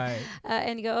Jr. Right.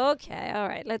 And you go, okay, all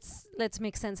right, let's make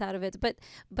make sense out of it.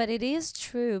 But it is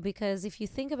true, because if you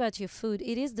think about your food,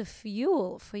 it is the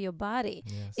fuel for your body.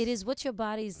 Yes. It is what your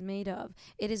body is made of.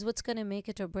 It is what's going to make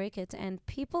it or break it. And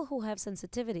people who have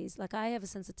sensitivities, like I have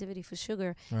a sensitivity for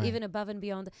sugar, Right. even above and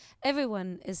beyond, everyone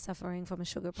is suffering from a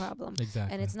sugar problem.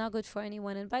 Exactly. And it's not good for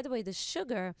anyone. And by the way, the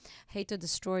sugar, hate to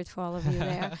destroy it for all of you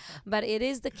there, but it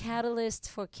is the catalyst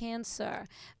for cancer,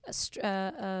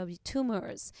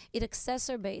 tumors. It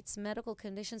exacerbates medical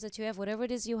conditions that you have. Whatever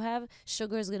it is you have,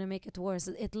 sugar is going to make it worse.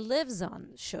 It lives on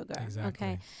sugar. Exactly.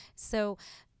 Okay. So,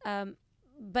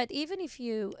 but even if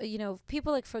you know,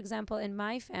 people like, for example, in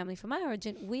my family, from my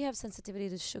origin, we have sensitivity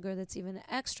to sugar that's even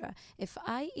extra. If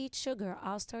I eat sugar,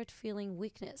 I'll start feeling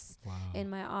weakness Wow. in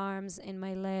my arms, in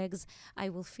my legs. I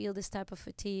will feel this type of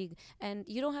fatigue. And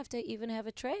you don't have to even have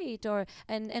a trait,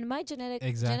 and my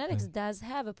genetics does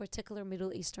have a particular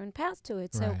Middle Eastern path to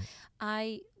it. So Right. I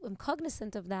am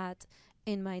cognizant of that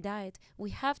in my diet.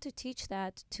 We have to teach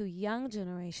that to young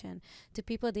generation, to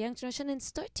people of the young generation, and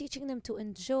start teaching them to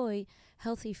enjoy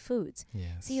healthy foods.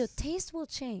 Yes. See, your taste will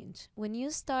change. When you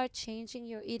start changing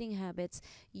your eating habits,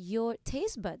 your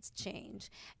taste buds change.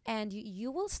 And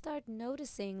you will start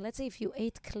noticing, let's say if you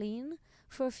ate clean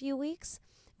for a few weeks,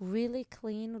 really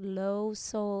clean, low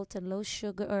salt and low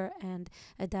sugar, and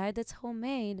a diet that's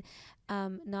homemade,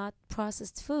 not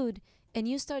processed food, and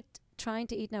you start trying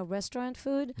to eat now restaurant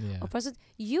food Yeah. or processed,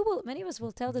 many of us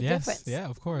will tell the Yes. difference. Yeah,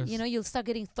 of course. You know, you'll start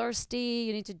getting thirsty.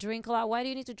 You need to drink a lot. Why do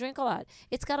you need to drink a lot?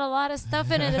 It's got a lot of stuff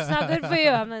in it. It's not good for you.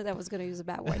 I was going to use a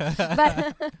bad word,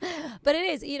 but it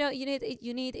is. You know, you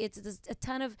need. It's a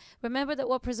ton of. Remember that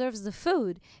what preserves the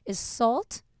food is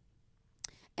salt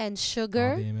and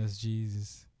sugar. All the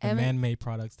MSGs, the man-made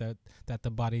products that the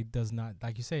body does not,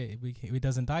 like you say, it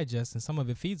doesn't digest, and some of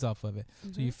it feeds off of it.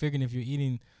 Mm-hmm. So you're figuring if you're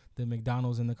eating the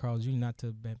McDonald's and the Carl Jr., not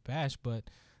to bash, but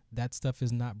that stuff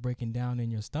is not breaking down in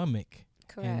your stomach.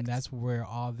 Correct. And that's where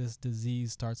all this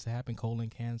disease starts to happen, colon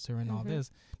cancer and all Mhm.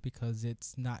 this, because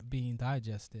it's not being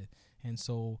digested. And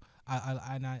so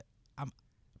I'm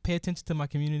pay attention to my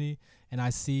community, and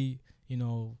I see, you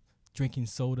know, drinking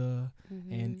soda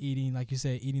and eating, like you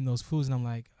said, eating those foods, and I'm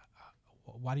like,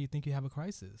 why do you think you have a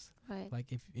crisis? Right.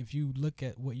 Like if you look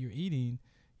at what you're eating,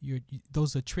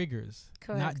 those are triggers.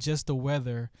 Correct. Not just the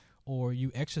weather or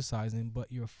you exercising,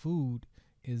 but your food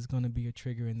is going to be a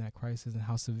trigger in that crisis, and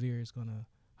how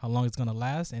long it's going to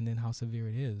last, and then how severe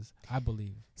it is, I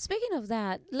believe. Speaking of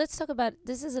that, let's talk about,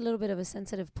 this is a little bit of a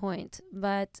sensitive point,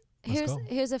 but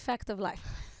here's a fact of life.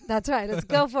 That's right. Let's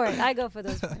go for it. I go for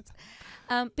those points.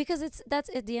 Because that's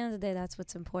at the end of the day, that's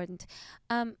what's important.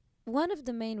 One of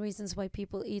the main reasons why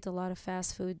people eat a lot of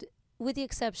fast food, with the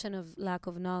exception of lack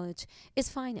of knowledge, is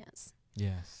finance.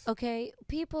 Yes. Okay,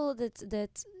 people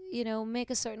that you know, make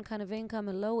a certain kind of income,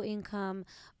 a low income,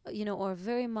 you know, or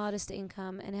very modest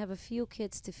income, and have a few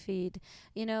kids to feed,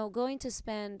 you know, going to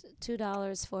spend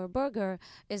 $2 for a burger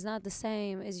is not the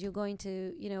same as you're going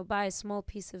to, you know, buy a small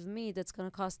piece of meat that's going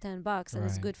to cost $10 and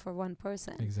it's Right. good for one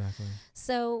person. Exactly.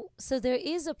 So there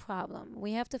is a problem.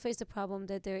 We have to face the problem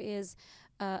that there is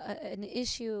an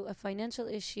issue, a financial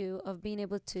issue of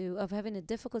having a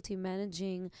difficulty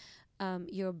managing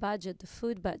your budget, the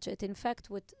food budget. In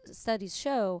fact, what studies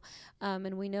show,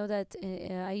 and we know that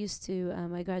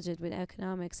I graduated with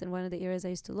economics, and one of the areas I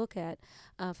used to look at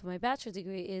for my bachelor's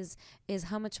degree is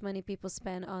how much money people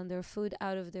spend on their food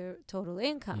out of their total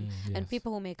income. And Yes.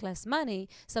 people who make less money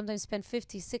sometimes spend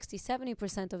 50, 60,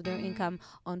 70% of their income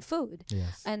on food.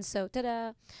 Yes. And so,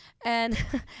 ta-da, and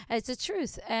it's the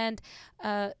truth. And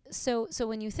so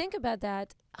when you think about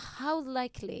that, how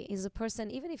likely is a person,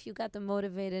 even if you got them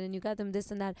motivated and you got them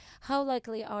this and that, how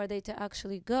likely are they to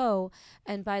actually go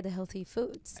and buy the healthy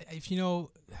foods? If you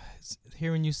know,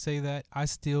 hearing you say that, I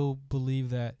still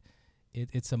believe that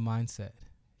it's a mindset.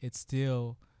 It's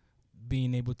still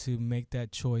being able to make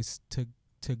that choice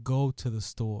to go to the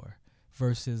store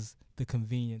versus the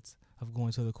convenience of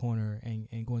going to the corner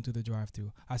and going through the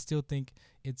drive-thru. I still think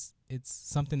it's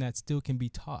something that still can be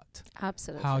taught.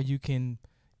 Absolutely. How you can,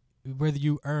 whether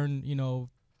you earn, you know,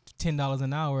 $10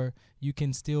 an hour, you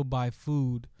can still buy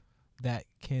food that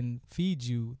can feed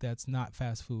you that's not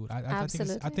fast food. I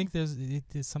think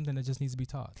there's something that just needs to be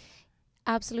taught.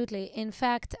 Absolutely. In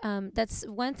fact, that's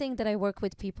one thing that I work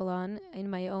with people on in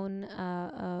my own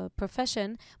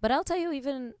profession. But I'll tell you,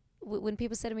 even when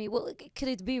people say to me, well, could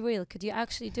it be real? Could you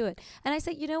actually do it? And I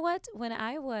say, you know what? When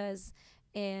I was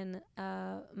in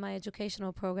my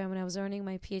educational program, when I was earning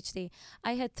my PhD,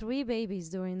 I had 3 babies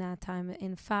during that time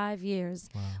in 5 years.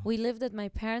 Wow. We lived at my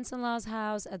parents-in-law's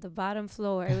house at the bottom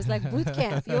floor. It was like boot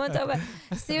camp. You want to talk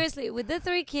about, seriously, with the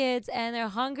 3 kids, and they're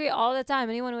hungry all the time.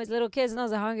 Anyone who has little kids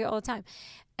knows they're hungry all the time.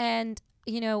 And,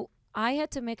 you know, I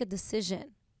had to make a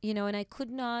decision, and I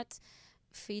could not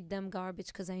feed them garbage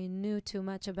because I knew too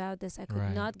much about this. I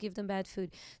could not give them bad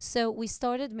food. So we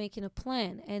started making a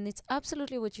plan, and it's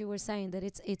absolutely what you were saying, that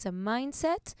it's a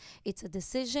mindset, it's a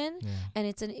decision, and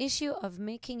it's an issue of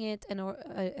making it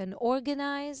an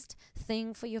organized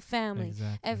thing for your family.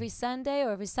 Exactly. Every Sunday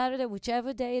or every Saturday,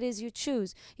 whichever day it is you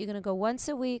choose, you're going to go once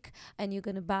a week and you're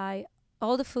going to buy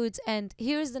all the foods, and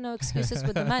here's the no excuses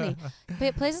with the money.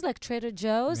 Places like Trader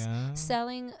Joe's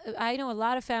selling. I know a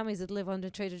lot of families that live on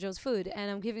the Trader Joe's food, and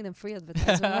I'm giving them free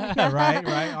advertisement. right.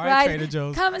 All right, Trader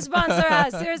Joe's. Come and sponsor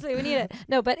us. Seriously, we need it.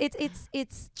 No, but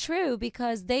it's true,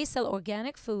 because they sell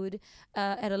organic food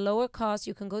at a lower cost.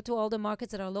 You can go to all the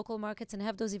markets that are local markets and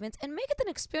have those events and make it an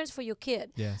experience for your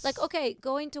kid. Yes. Like, okay,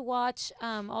 going to watch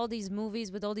all these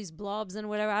movies with all these blobs and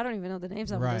whatever. I don't even know the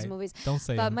names of these movies. Don't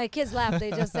say But them. my kids laugh.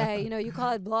 They just say, you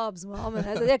call it blobs, Mom, and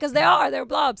I say, because they're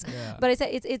blobs. Yeah. But I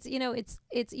say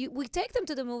we take them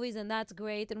to the movies, and that's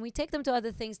great, and we take them to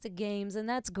other things, to games, and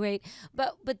that's great.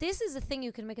 But this is a thing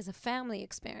you can make as a family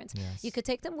experience. Yes. You could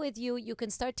take them with you. You can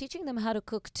start teaching them how to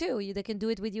cook too. They can do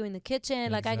it with you in the kitchen.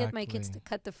 Like, I get my kids to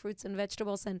cut the fruits and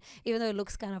vegetables, and even though it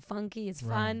looks kind of funky, it's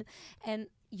fun. And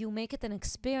you make it an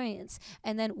experience.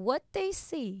 And then what they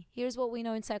see, here's what we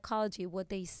know in psychology, what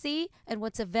they see and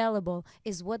what's available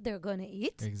is what they're going to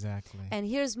eat. Exactly. And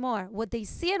here's more. What they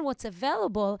see and what's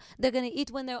available, they're going to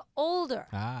eat when they're older.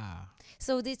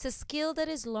 So it's a skill that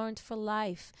is learned for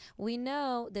life. We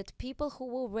know that people who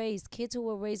were raised, kids who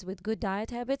were raised with good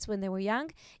diet habits when they were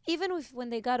young, even when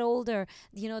they got older,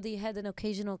 they had an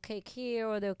occasional cake here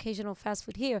or the occasional fast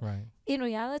food here. Right. In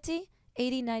reality,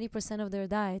 80-90% of their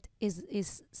diet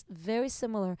is very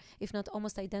similar, if not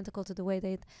almost identical, to the way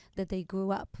that they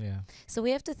grew up. Yeah. So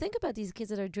we have to think about these kids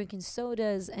that are drinking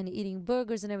sodas and eating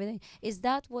burgers and everything. Is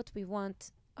that what we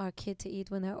want our kid to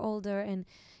eat when they're older? And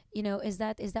is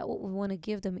that what we want to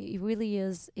give them? It really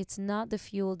is. It's not the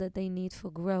fuel that they need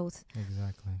for growth.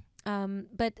 Exactly.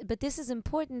 But this is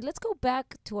important. Let's go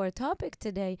back to our topic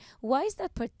today. Why is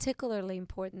that particularly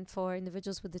important for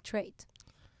individuals with the trait?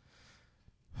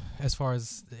 As far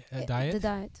as diet? The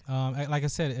diet. Like I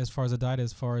said, as far as the diet,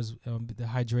 as far as the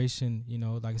hydration,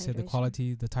 like I said, the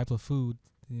quality, the type of food,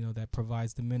 that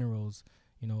provides the minerals,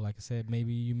 like I said,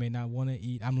 maybe you may not want to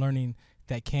eat. I'm learning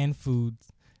that canned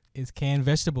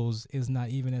vegetables is not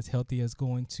even as healthy as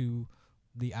going to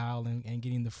the aisle and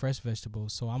getting the fresh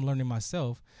vegetables. So I'm learning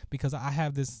myself, because I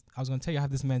have this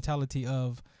mentality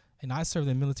of, and I served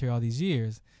in the military all these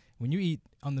years. When you eat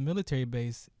on the military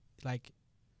base, like,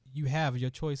 you have your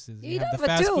choices. You have the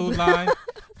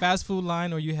fast food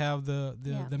line, or you have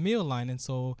the meal line, and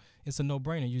so it's a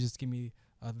no-brainer. You just give me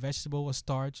a vegetable, a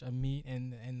starch, a meat,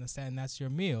 and that's your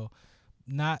meal.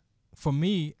 Not for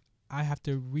me. I have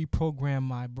to reprogram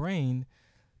my brain,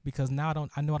 because now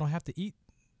I know I don't have to eat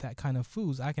that kind of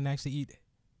foods. I can actually eat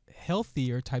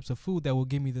healthier types of food that will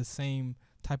give me the same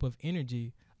type of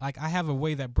energy. Like, I have a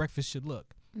way that breakfast should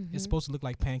look. Mm-hmm. It's supposed to look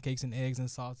like pancakes and eggs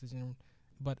and sausage,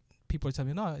 but people are telling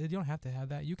me, no, you don't have to have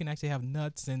that. You can actually have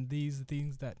nuts and these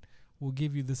things that will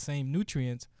give you the same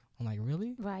nutrients. I'm like,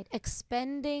 really? Right.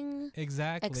 Expanding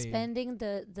the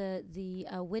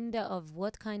window of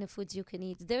what kind of foods you can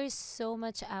eat. There is so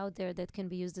much out there that can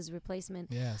be used as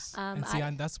replacement. Yes. And see,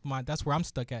 that's where I'm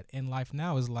stuck at in life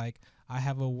now, is like, I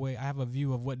have a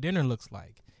view of what dinner looks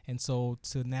like. And so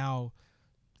to now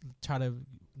try to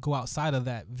go outside of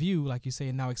that view, like you say,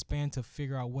 and now expand to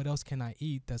figure out what else can I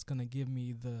eat that's going to give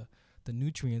me the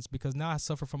nutrients, because now I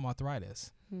suffer from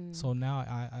arthritis. So now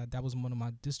I that was one of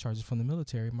my discharges from the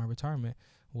military. My retirement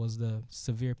was the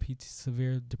severe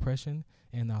depression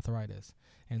and arthritis.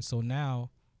 And so now,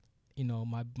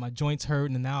 my joints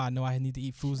hurt, and now I know I need to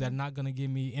eat foods that are not going to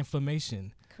give me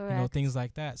inflammation. Correct. Things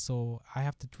like that. So I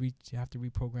have to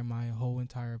reprogram my whole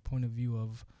entire point of view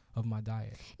of my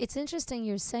diet. It's interesting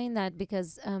you're saying that,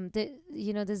 because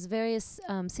there's various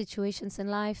situations in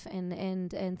life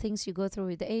and things you go through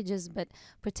with the ages, but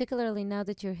particularly now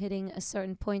that you're hitting a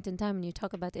certain point in time and you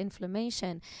talk about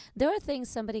inflammation, there are things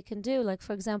somebody can do. Like,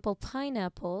 for example,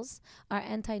 pineapples are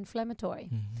anti-inflammatory.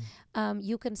 Mm-hmm.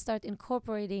 You can start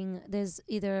incorporating, there's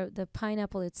either the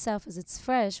pineapple itself as it's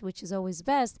fresh, which is always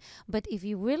best, but if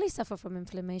you really suffer from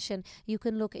inflammation, you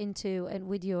can look into, and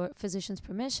with your physician's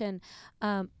permission,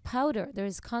 powder. There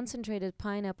is concentrated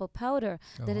pineapple powder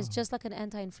that is wow. just like an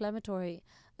anti-inflammatory.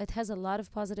 It has a lot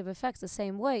of positive effects the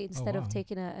same way instead of wow.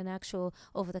 taking an actual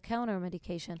over-the-counter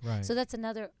medication. Right. So that's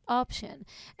another option.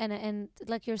 And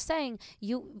like you're saying,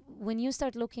 when you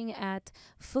start looking at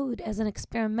food as an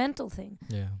experimental thing,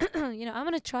 Yeah. I'm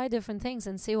going to try different things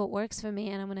and see what works for me,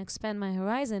 and I'm going to expand my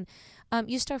horizon.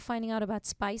 You start finding out about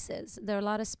spices. There are a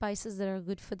lot of spices that are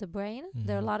good for the brain.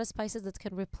 There are a Mhm. lot of spices that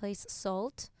can replace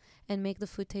salt and make the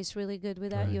food taste really good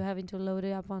without you Right. having to load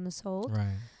it up on the salt.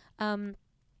 Right.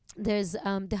 There's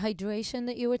the hydration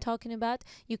that you were talking about.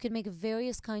 You can make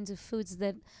various kinds of foods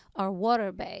that are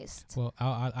water-based. Well,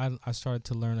 I started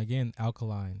to learn again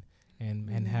alkaline, and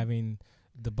Mhm. having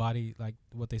the body, like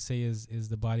what they say is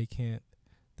the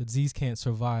disease can't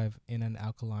survive in an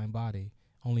alkaline body,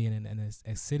 only in an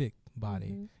acidic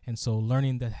body. Mhm. And so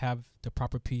learning to have the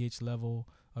proper pH level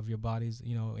of your body's,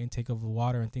 intake of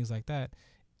water and things like that.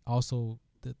 Also,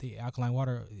 the alkaline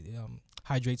water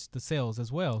hydrates the cells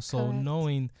as well. So Correct.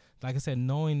 knowing, like I said,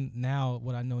 knowing now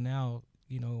what I know now,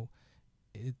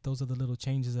 those are the little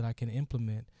changes that I can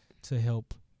implement to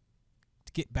help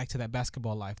get back to that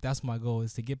basketball life. That's my goal,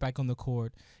 is to get back on the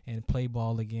court and play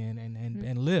ball again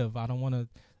and live. I don't want to,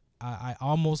 I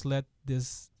almost let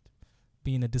this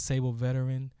being a disabled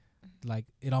veteran, like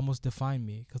it almost defined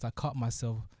me, because I caught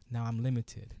myself, now I'm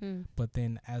limited. But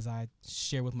then as I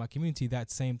share with my community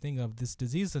that same thing of this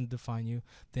disease doesn't define you,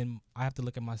 then I have to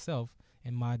look at myself,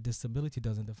 and my disability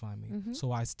doesn't define me. Mhm.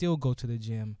 So I still go to the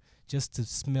gym just to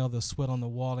smell the sweat on the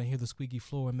wall and hear the squeaky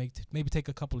floor and maybe take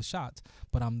a couple of shots,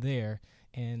 but I'm there,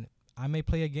 and I may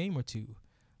play a game or two,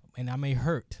 and I may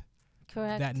hurt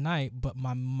Correct. that night, but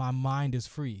my mind is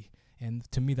free. And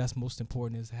to me, that's most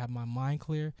important, is to have my mind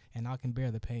clear, and I can bear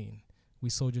the pain. We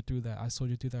soldier through that. I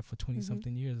soldiered through that for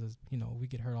 20-something years. As, we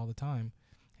get hurt all the time,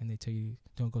 and they tell you,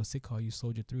 don't go to sick call, you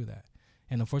soldier through that.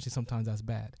 And unfortunately, sometimes that's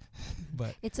bad.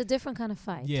 But it's a different kind of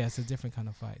fight. yeah, it's a different kind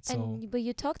of fight. So, But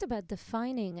you talked about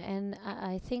defining, and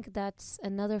I think that's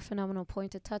another phenomenal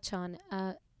point to touch on.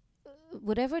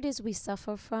 Whatever it is we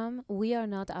suffer from, we are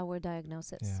not our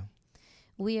diagnosis. yeah.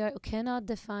 We cannot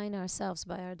define ourselves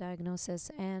by our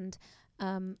diagnosis. And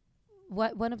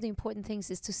one of the important things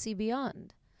is to see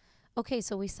beyond. Okay,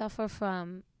 so we suffer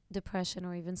from depression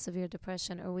or even severe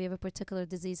depression, or we have a particular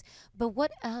disease, but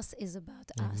what else is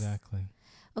about us? Exactly.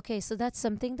 Okay, so that's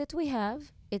something that we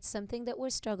have. It's something that we're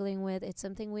struggling with. It's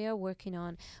something we are working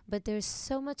on. But there's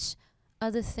so much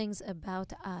other things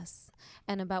about us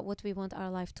and about what we want our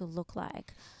life to look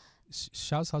like.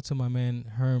 Shouts out to my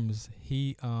man Herms.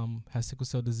 He has sickle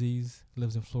cell disease,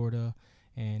 lives in Florida,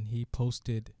 and he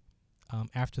posted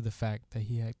after the fact that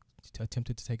he had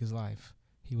attempted to take his life.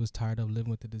 He was tired of living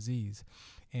with the disease.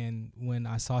 And when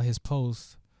I saw his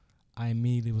post, I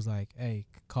immediately was like, hey,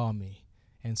 call me.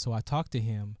 And so I talked to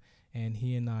him, and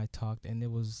he and I talked, and it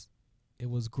was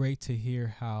great to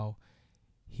hear how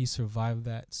he survived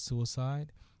that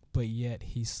suicide, but yet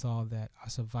he saw that I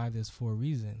survived this for a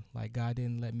reason. Like, God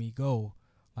didn't let me go.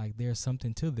 Like, there's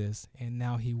something to this. And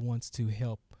now he wants to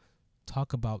help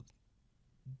talk about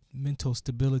mental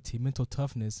stability, mental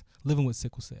toughness, living with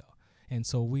sickle cell. And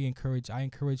so I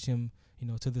encourage him,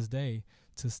 to this day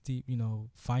to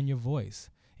find your voice.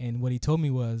 And what he told me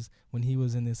was, when he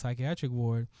was in the psychiatric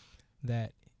ward,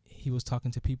 that he was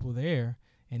talking to people there,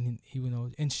 and he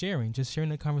and sharing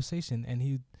the conversation. And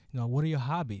he, what are your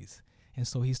hobbies? And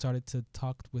so he started to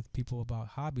talk with people about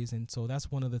hobbies. And so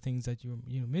that's one of the things that you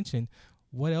mentioned.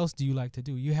 What else do you like to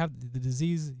do? You have the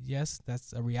disease, yes,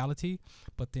 that's a reality.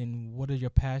 But then what are your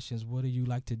passions? What do you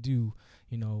like to do?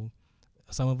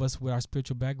 Some of us with our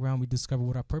spiritual background, we discover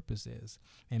what our purpose is.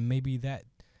 And maybe that,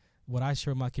 what I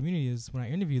share with my community is, when I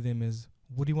interview them, is,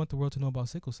 what do you want the world to know about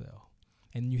sickle cell?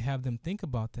 And you have them think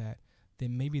about that,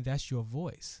 then maybe that's your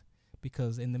voice.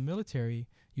 Because in the military,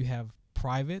 you have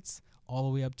privates all the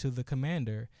way up to the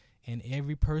commander, and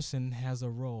every person has a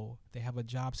role. They have a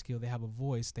job skill, they have a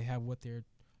voice, they have what they're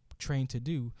trained to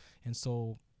do. And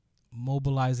so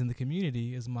mobilizing the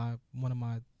community is one of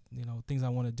my things I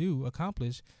want to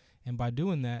accomplish. And by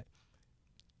doing that,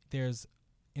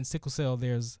 in sickle cell,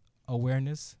 there's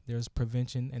awareness, there's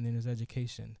prevention, and then there's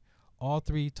education. All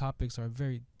three topics are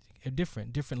very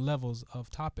different levels of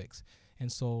topics.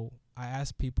 And so I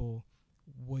ask people,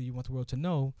 what do you want the world to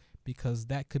know? Because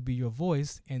that could be your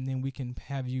voice, and then we can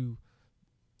have you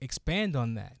expand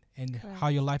on that and Correct. How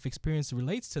your life experience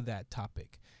relates to that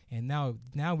topic. And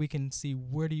now we can see,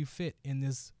 where do you fit in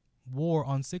this war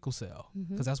on sickle cell?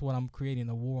 Because that's what I'm creating,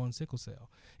 a war on sickle cell.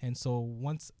 And so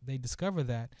once they discover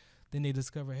that, then they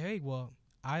discover, hey, well,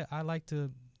 I like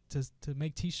to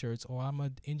make T-shirts, or I'm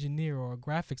an engineer or a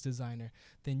graphics designer.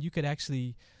 Then you could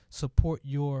actually support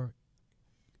your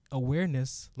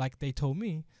awareness, like they told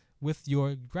me, with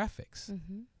your graphics.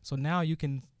 So now you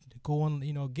can go on,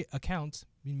 get accounts,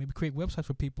 maybe create websites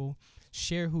for people,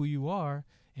 share who you are,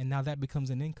 and now that becomes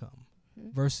an income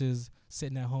versus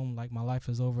sitting at home like my life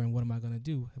is over and what am I going to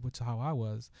do, which is how I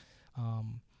was.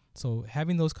 So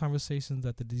having those conversations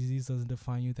that the disease doesn't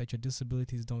define you, that your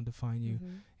disabilities don't define you,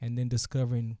 and then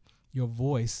discovering your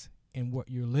voice and what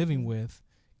you're living with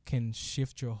can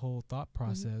shift your whole thought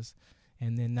process.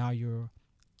 And then now you're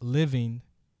living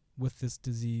with this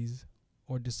disease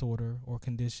or disorder or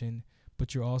condition,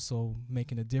 but you're also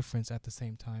making a difference at the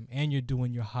same time, and you're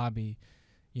doing your hobby.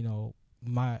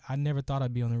 I never thought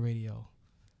I'd be on the radio,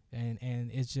 and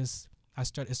it's just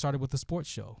it started with a sports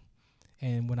show,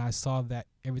 and when I saw that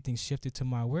everything shifted to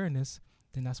my awareness,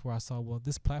 then that's where I saw, well,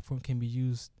 this platform can be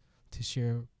used to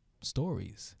share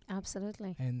stories.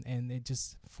 Absolutely. And it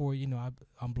just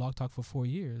I'm Blog Talk for 4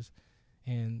 years,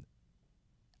 and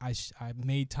I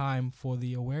made time for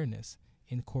the awareness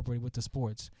incorporated with the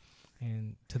sports,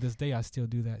 and to this day I still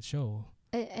do that show.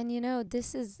 And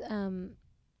this is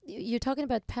you're talking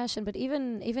about passion, but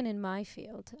even in my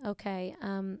field, okay,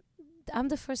 I'm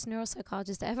the first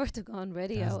neuropsychologist ever to go on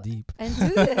radio. That's deep. And do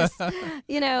this.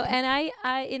 And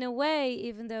I in a way,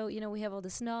 even though we have all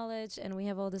this knowledge and we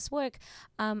have all this work,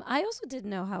 I also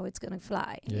didn't know how it's going to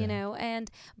fly.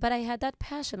 But I had that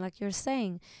passion, like you're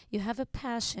saying. You have a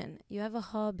passion, you have a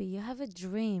hobby, you have a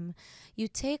dream. You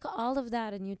take all of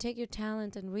that and you take your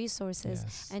talent and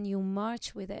resources and you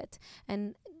march with it.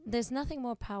 And there's nothing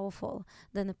more powerful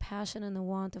than the passion and the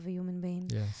want of a human being.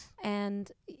 Yes.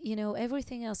 And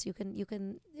everything else, you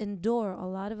can endure a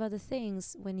lot of other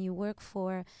things when you work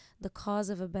for the cause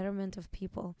of a betterment of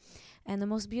people. And the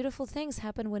most beautiful things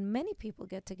happen when many people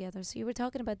get together. So you were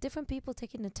talking about different people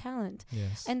taking a talent.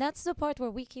 Yes. And that's the part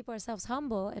where we keep ourselves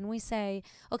humble and we say,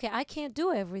 okay, I can't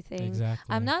do everything.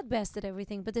 Exactly. I'm not best at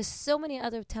everything, but there's so many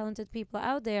other talented people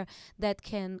out there that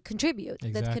can contribute,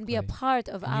 that can be a part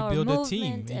of and our you build movement. A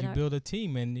team, and you build a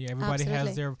team, and everybody Absolutely.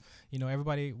 has their,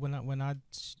 everybody, when I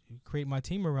create my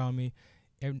team around me,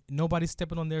 nobody's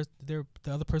stepping on the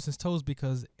other person's toes,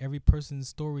 because every person's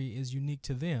story is unique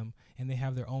to them and they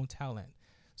have their own talent.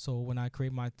 So when I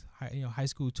create my high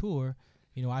school tour,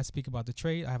 I speak about the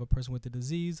trait. I have a person with the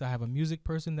disease. I have a music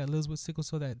person that lives with sickle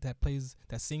cell that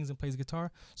sings and plays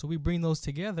guitar. So we bring those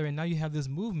together, and now you have this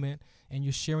movement, and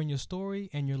you're sharing your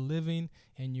story, and you're living,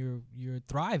 and you're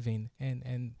thriving,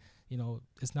 and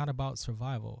it's not about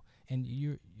survival. And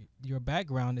your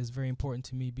background is very important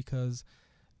to me, because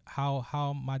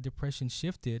how my depression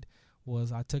shifted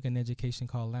was I took an education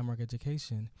called Landmark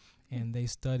Education, and they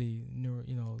study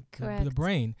the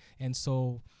brain. And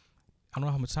so I don't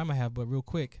know how much time I have, but real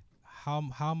quick,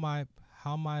 how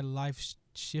my life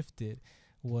shifted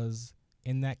was,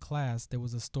 in that class there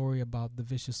was a story about the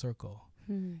vicious circle,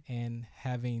 and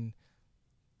having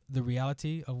the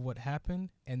reality of what happened,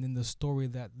 and then the story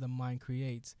that the mind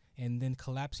creates, and then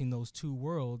collapsing those two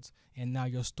worlds, and now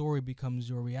your story becomes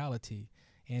your reality.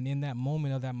 And in that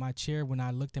moment of my chair, when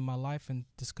I looked at my life and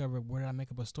discovered, where did I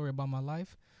make up a story about my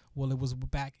life? Well, it was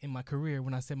back in my career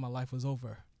when I said my life was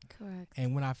over. Correct.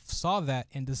 And when I saw that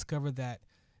and discovered that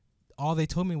all they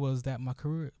told me was that my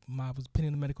career, I was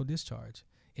pending a medical discharge.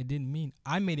 It didn't mean,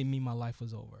 I made it mean my life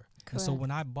was over. Correct. And so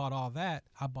when I bought all that,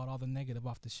 I bought all the negative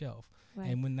off the shelf. Right.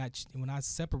 And when I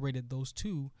separated those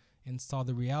two and saw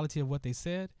the reality of what they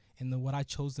said and what I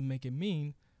chose to make it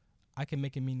mean, I can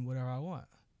make it mean whatever I want.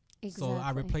 Exactly. So I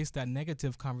replaced that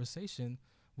negative conversation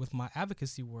with my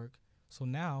advocacy work. So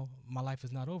now my life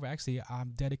is not over. Actually,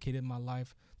 I've dedicated my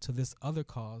life to this other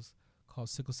cause called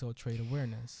sickle cell trait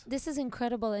awareness. This is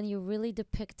incredible, and you're really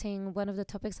depicting one of the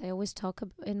topics I always talk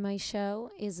in my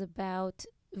show is about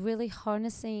really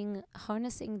harnessing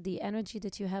the energy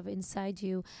that you have inside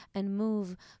you and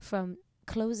move from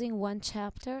closing one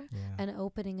chapter and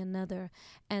opening another.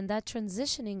 And that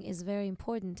transitioning is very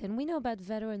important. And we know about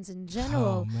veterans in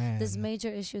general, there's major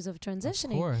issues of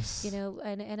transitioning. Of course.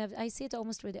 And I see it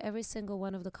almost with every single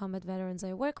one of the combat veterans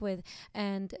I work with.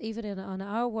 And even on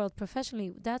our world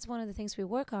professionally, that's one of the things we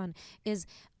work on is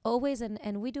always,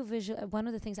 and we do one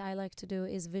of the things I like to do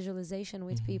is visualization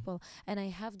with people, and I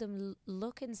have them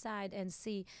look inside and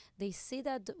they see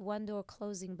that one door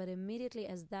closing, but immediately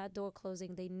as that door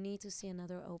closing, they need to see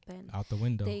another open. Out the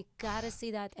window. They gotta see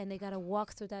that, and they gotta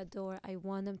walk through that door. I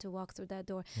want them to walk through that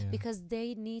door because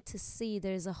they need to see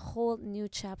there's a whole new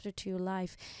chapter to your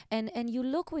life. And you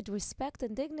look with respect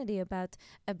and dignity about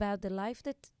the life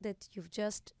that you've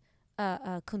just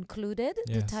concluded,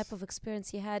 the type of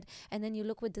experience you had, and then you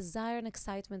look with desire and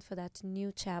excitement for that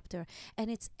new chapter. And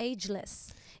it's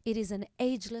ageless. It is an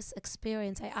ageless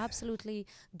experience. I absolutely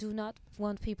do not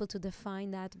want people to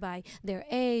define that by their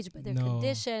age, by their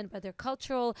condition, by their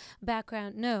cultural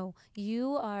background. No,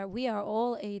 we are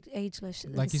all ageless.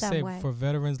 Like you say, for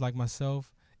veterans like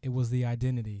myself, it was the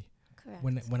identity. Correct.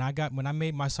 When I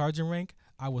made my sergeant rank,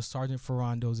 I was Sergeant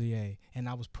Farron Dozier, and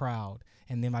I was proud.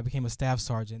 And then I became a staff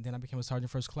sergeant. Then I became a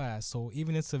sergeant first class. So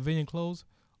even in civilian clothes,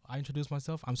 I introduced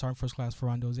myself. I'm Sergeant First Class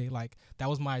Farron Dozier. Like, that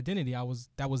was my identity.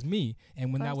 That was me.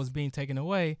 And when that was being taken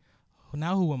away,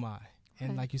 now who am I?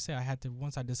 And like you said,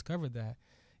 once I discovered that,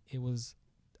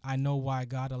 I know why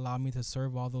God allowed me to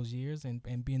serve all those years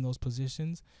and be in those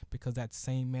positions, because that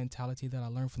same mentality that I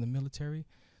learned from the military,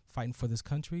 fighting for this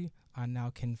country, I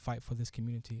now can fight for this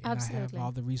community. Absolutely. And I have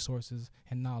all the resources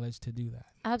and knowledge to do that.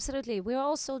 Absolutely. We're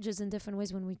all soldiers in different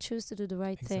ways when we choose to do the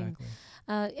right thing.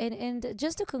 And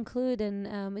just to conclude,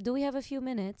 and do we have a few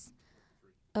minutes?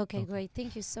 Okay, great.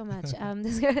 Thank you so much.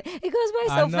 It goes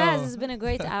by so fast. It's been a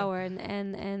great hour,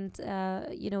 and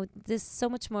this so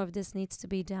much more of this needs to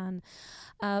be done.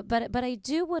 But I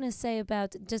do want to say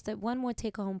about just one more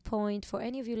take-home point for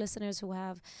any of you listeners who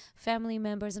have family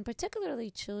members, and particularly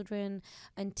children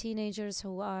and teenagers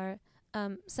who are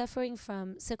suffering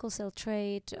from sickle cell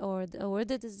trait or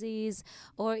the disease,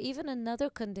 or even another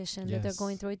condition that they're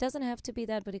going through. It doesn't have to be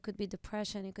that, but it could be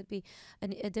depression. It could be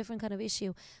a different kind of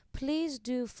issue. Please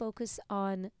do focus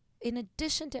on, in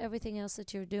addition to everything else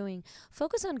that you're doing,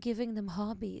 focus on giving them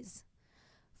hobbies.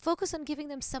 Focus on giving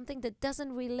them something that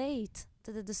doesn't relate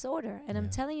to the disorder. And I'm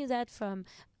telling you that from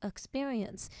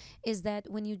experience, is that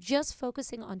when you're just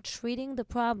focusing on treating the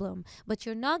problem, but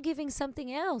you're not giving something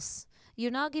else, you're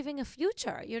not giving a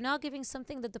future, you're not giving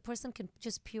something that the person can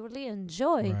just purely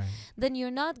enjoy, then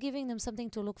you're not giving them something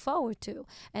to look forward to.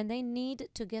 And they need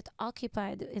to get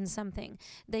occupied in something.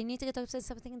 They need to get occupied in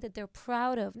something that they're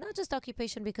proud of, not just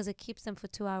occupation because it keeps them for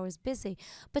 2 hours busy,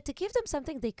 but to give them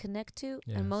something they connect to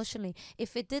emotionally.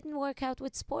 If it didn't work out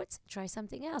with sports, try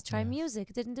something else. Try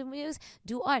music. Didn't do music,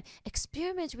 do art.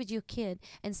 Experiment with your kid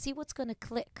and see what's going to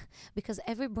click, because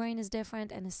every brain is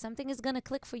different, and if something is going to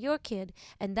click for your kid,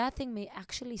 and that thing may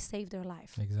actually save their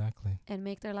life. Exactly. And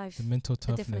make their life the mental a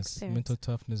different toughness. experience. Mental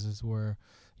toughness is where,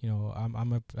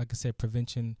 I'm a, like I said,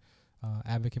 prevention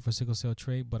advocate for sickle cell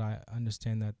trait, but I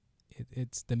understand that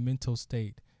it's the mental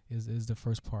state is the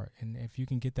first part. And if you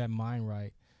can get that mind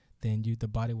right, then the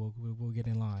body will get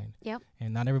in line. Yep.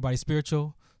 And not everybody's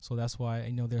spiritual, so that's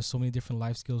why there's so many different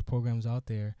life skills programs out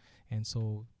there. And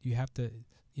so you have to,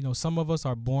 some of us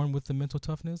are born with the mental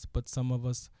toughness, but some of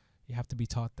us, you have to be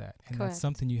taught that, and that's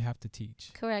something you have to teach.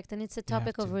 Correct, and it's a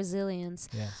topic of resilience.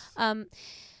 Yes.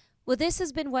 Well, this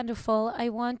has been wonderful. I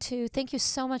want to thank you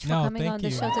so much for coming on the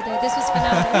you. show today. This was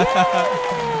phenomenal.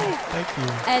 Yay! Thank you.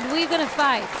 And we're going to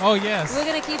fight. Oh, yes. We're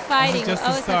going to keep fighting. This is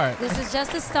just the start. This is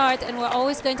just the start, and we're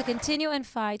always going to continue and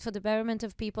fight for the betterment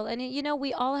of people. And,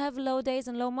 we all have low days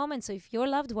and low moments. So if your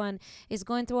loved one is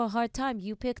going through a hard time,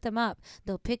 you pick them up.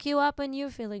 They'll pick you up when you're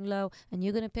feeling low, and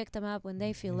you're going to pick them up when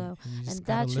they feel low. And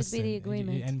that should be the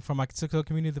agreement. And from my sickle cell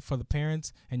community, for the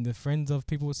parents and the friends of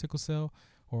people with sickle cell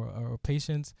or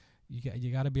patients,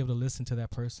 you got to be able to listen to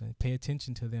that person, pay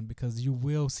attention to them, because you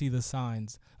will see the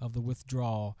signs of the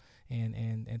withdrawal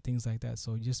and things like that.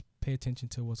 So just pay attention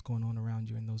to what's going on around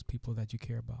you and those people that you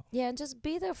care about. Yeah, and just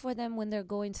be there for them when they're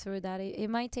going through that. It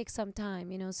might take some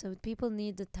time, so people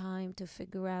need the time to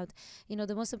figure out,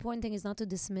 the most important thing is not to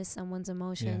dismiss someone's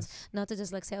emotions, not to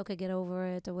just say, okay, get over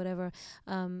it or whatever,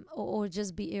 or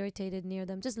just be irritated near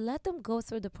them. Just let them go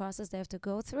through the process they have to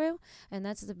go through, and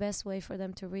that's the best way for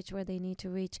them to reach where they need to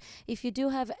reach. If you do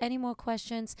have any more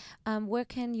questions, where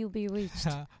can you be reached?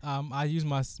 I use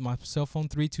my cell phone,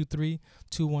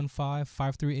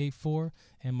 323-215-5384,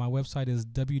 and my website is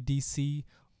wdconsct.org,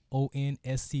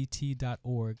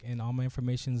 and all my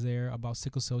information is there about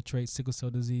sickle cell trait, sickle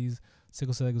cell disease,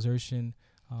 sickle cell exertion.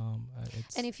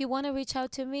 And if you want to reach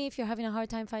out to me, if you're having a hard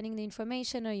time finding the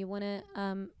information, or you want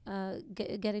to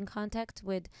get in contact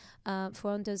with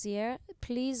Farron Dozier,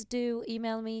 please do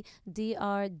email me,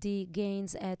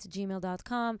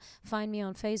 drdgains@gmail.com. Find me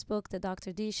on Facebook, The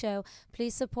Dr. D Show.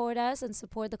 Please support us and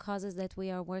support the causes that we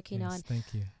are working on.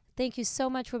 Thank you. Thank you so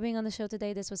much for being on the show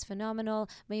today. This was phenomenal.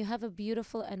 May you have a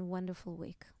beautiful and wonderful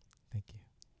week. Thank you.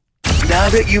 Now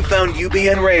that you've found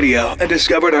UBN Radio and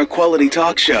discovered our quality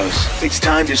talk shows, it's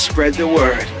time to spread the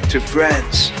word to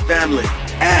friends, family,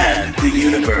 and the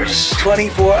universe.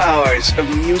 24 hours of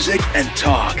music and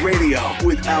talk. Radio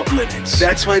without limits.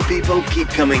 That's why people keep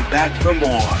coming back for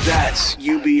more. That's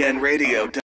UBN Radio.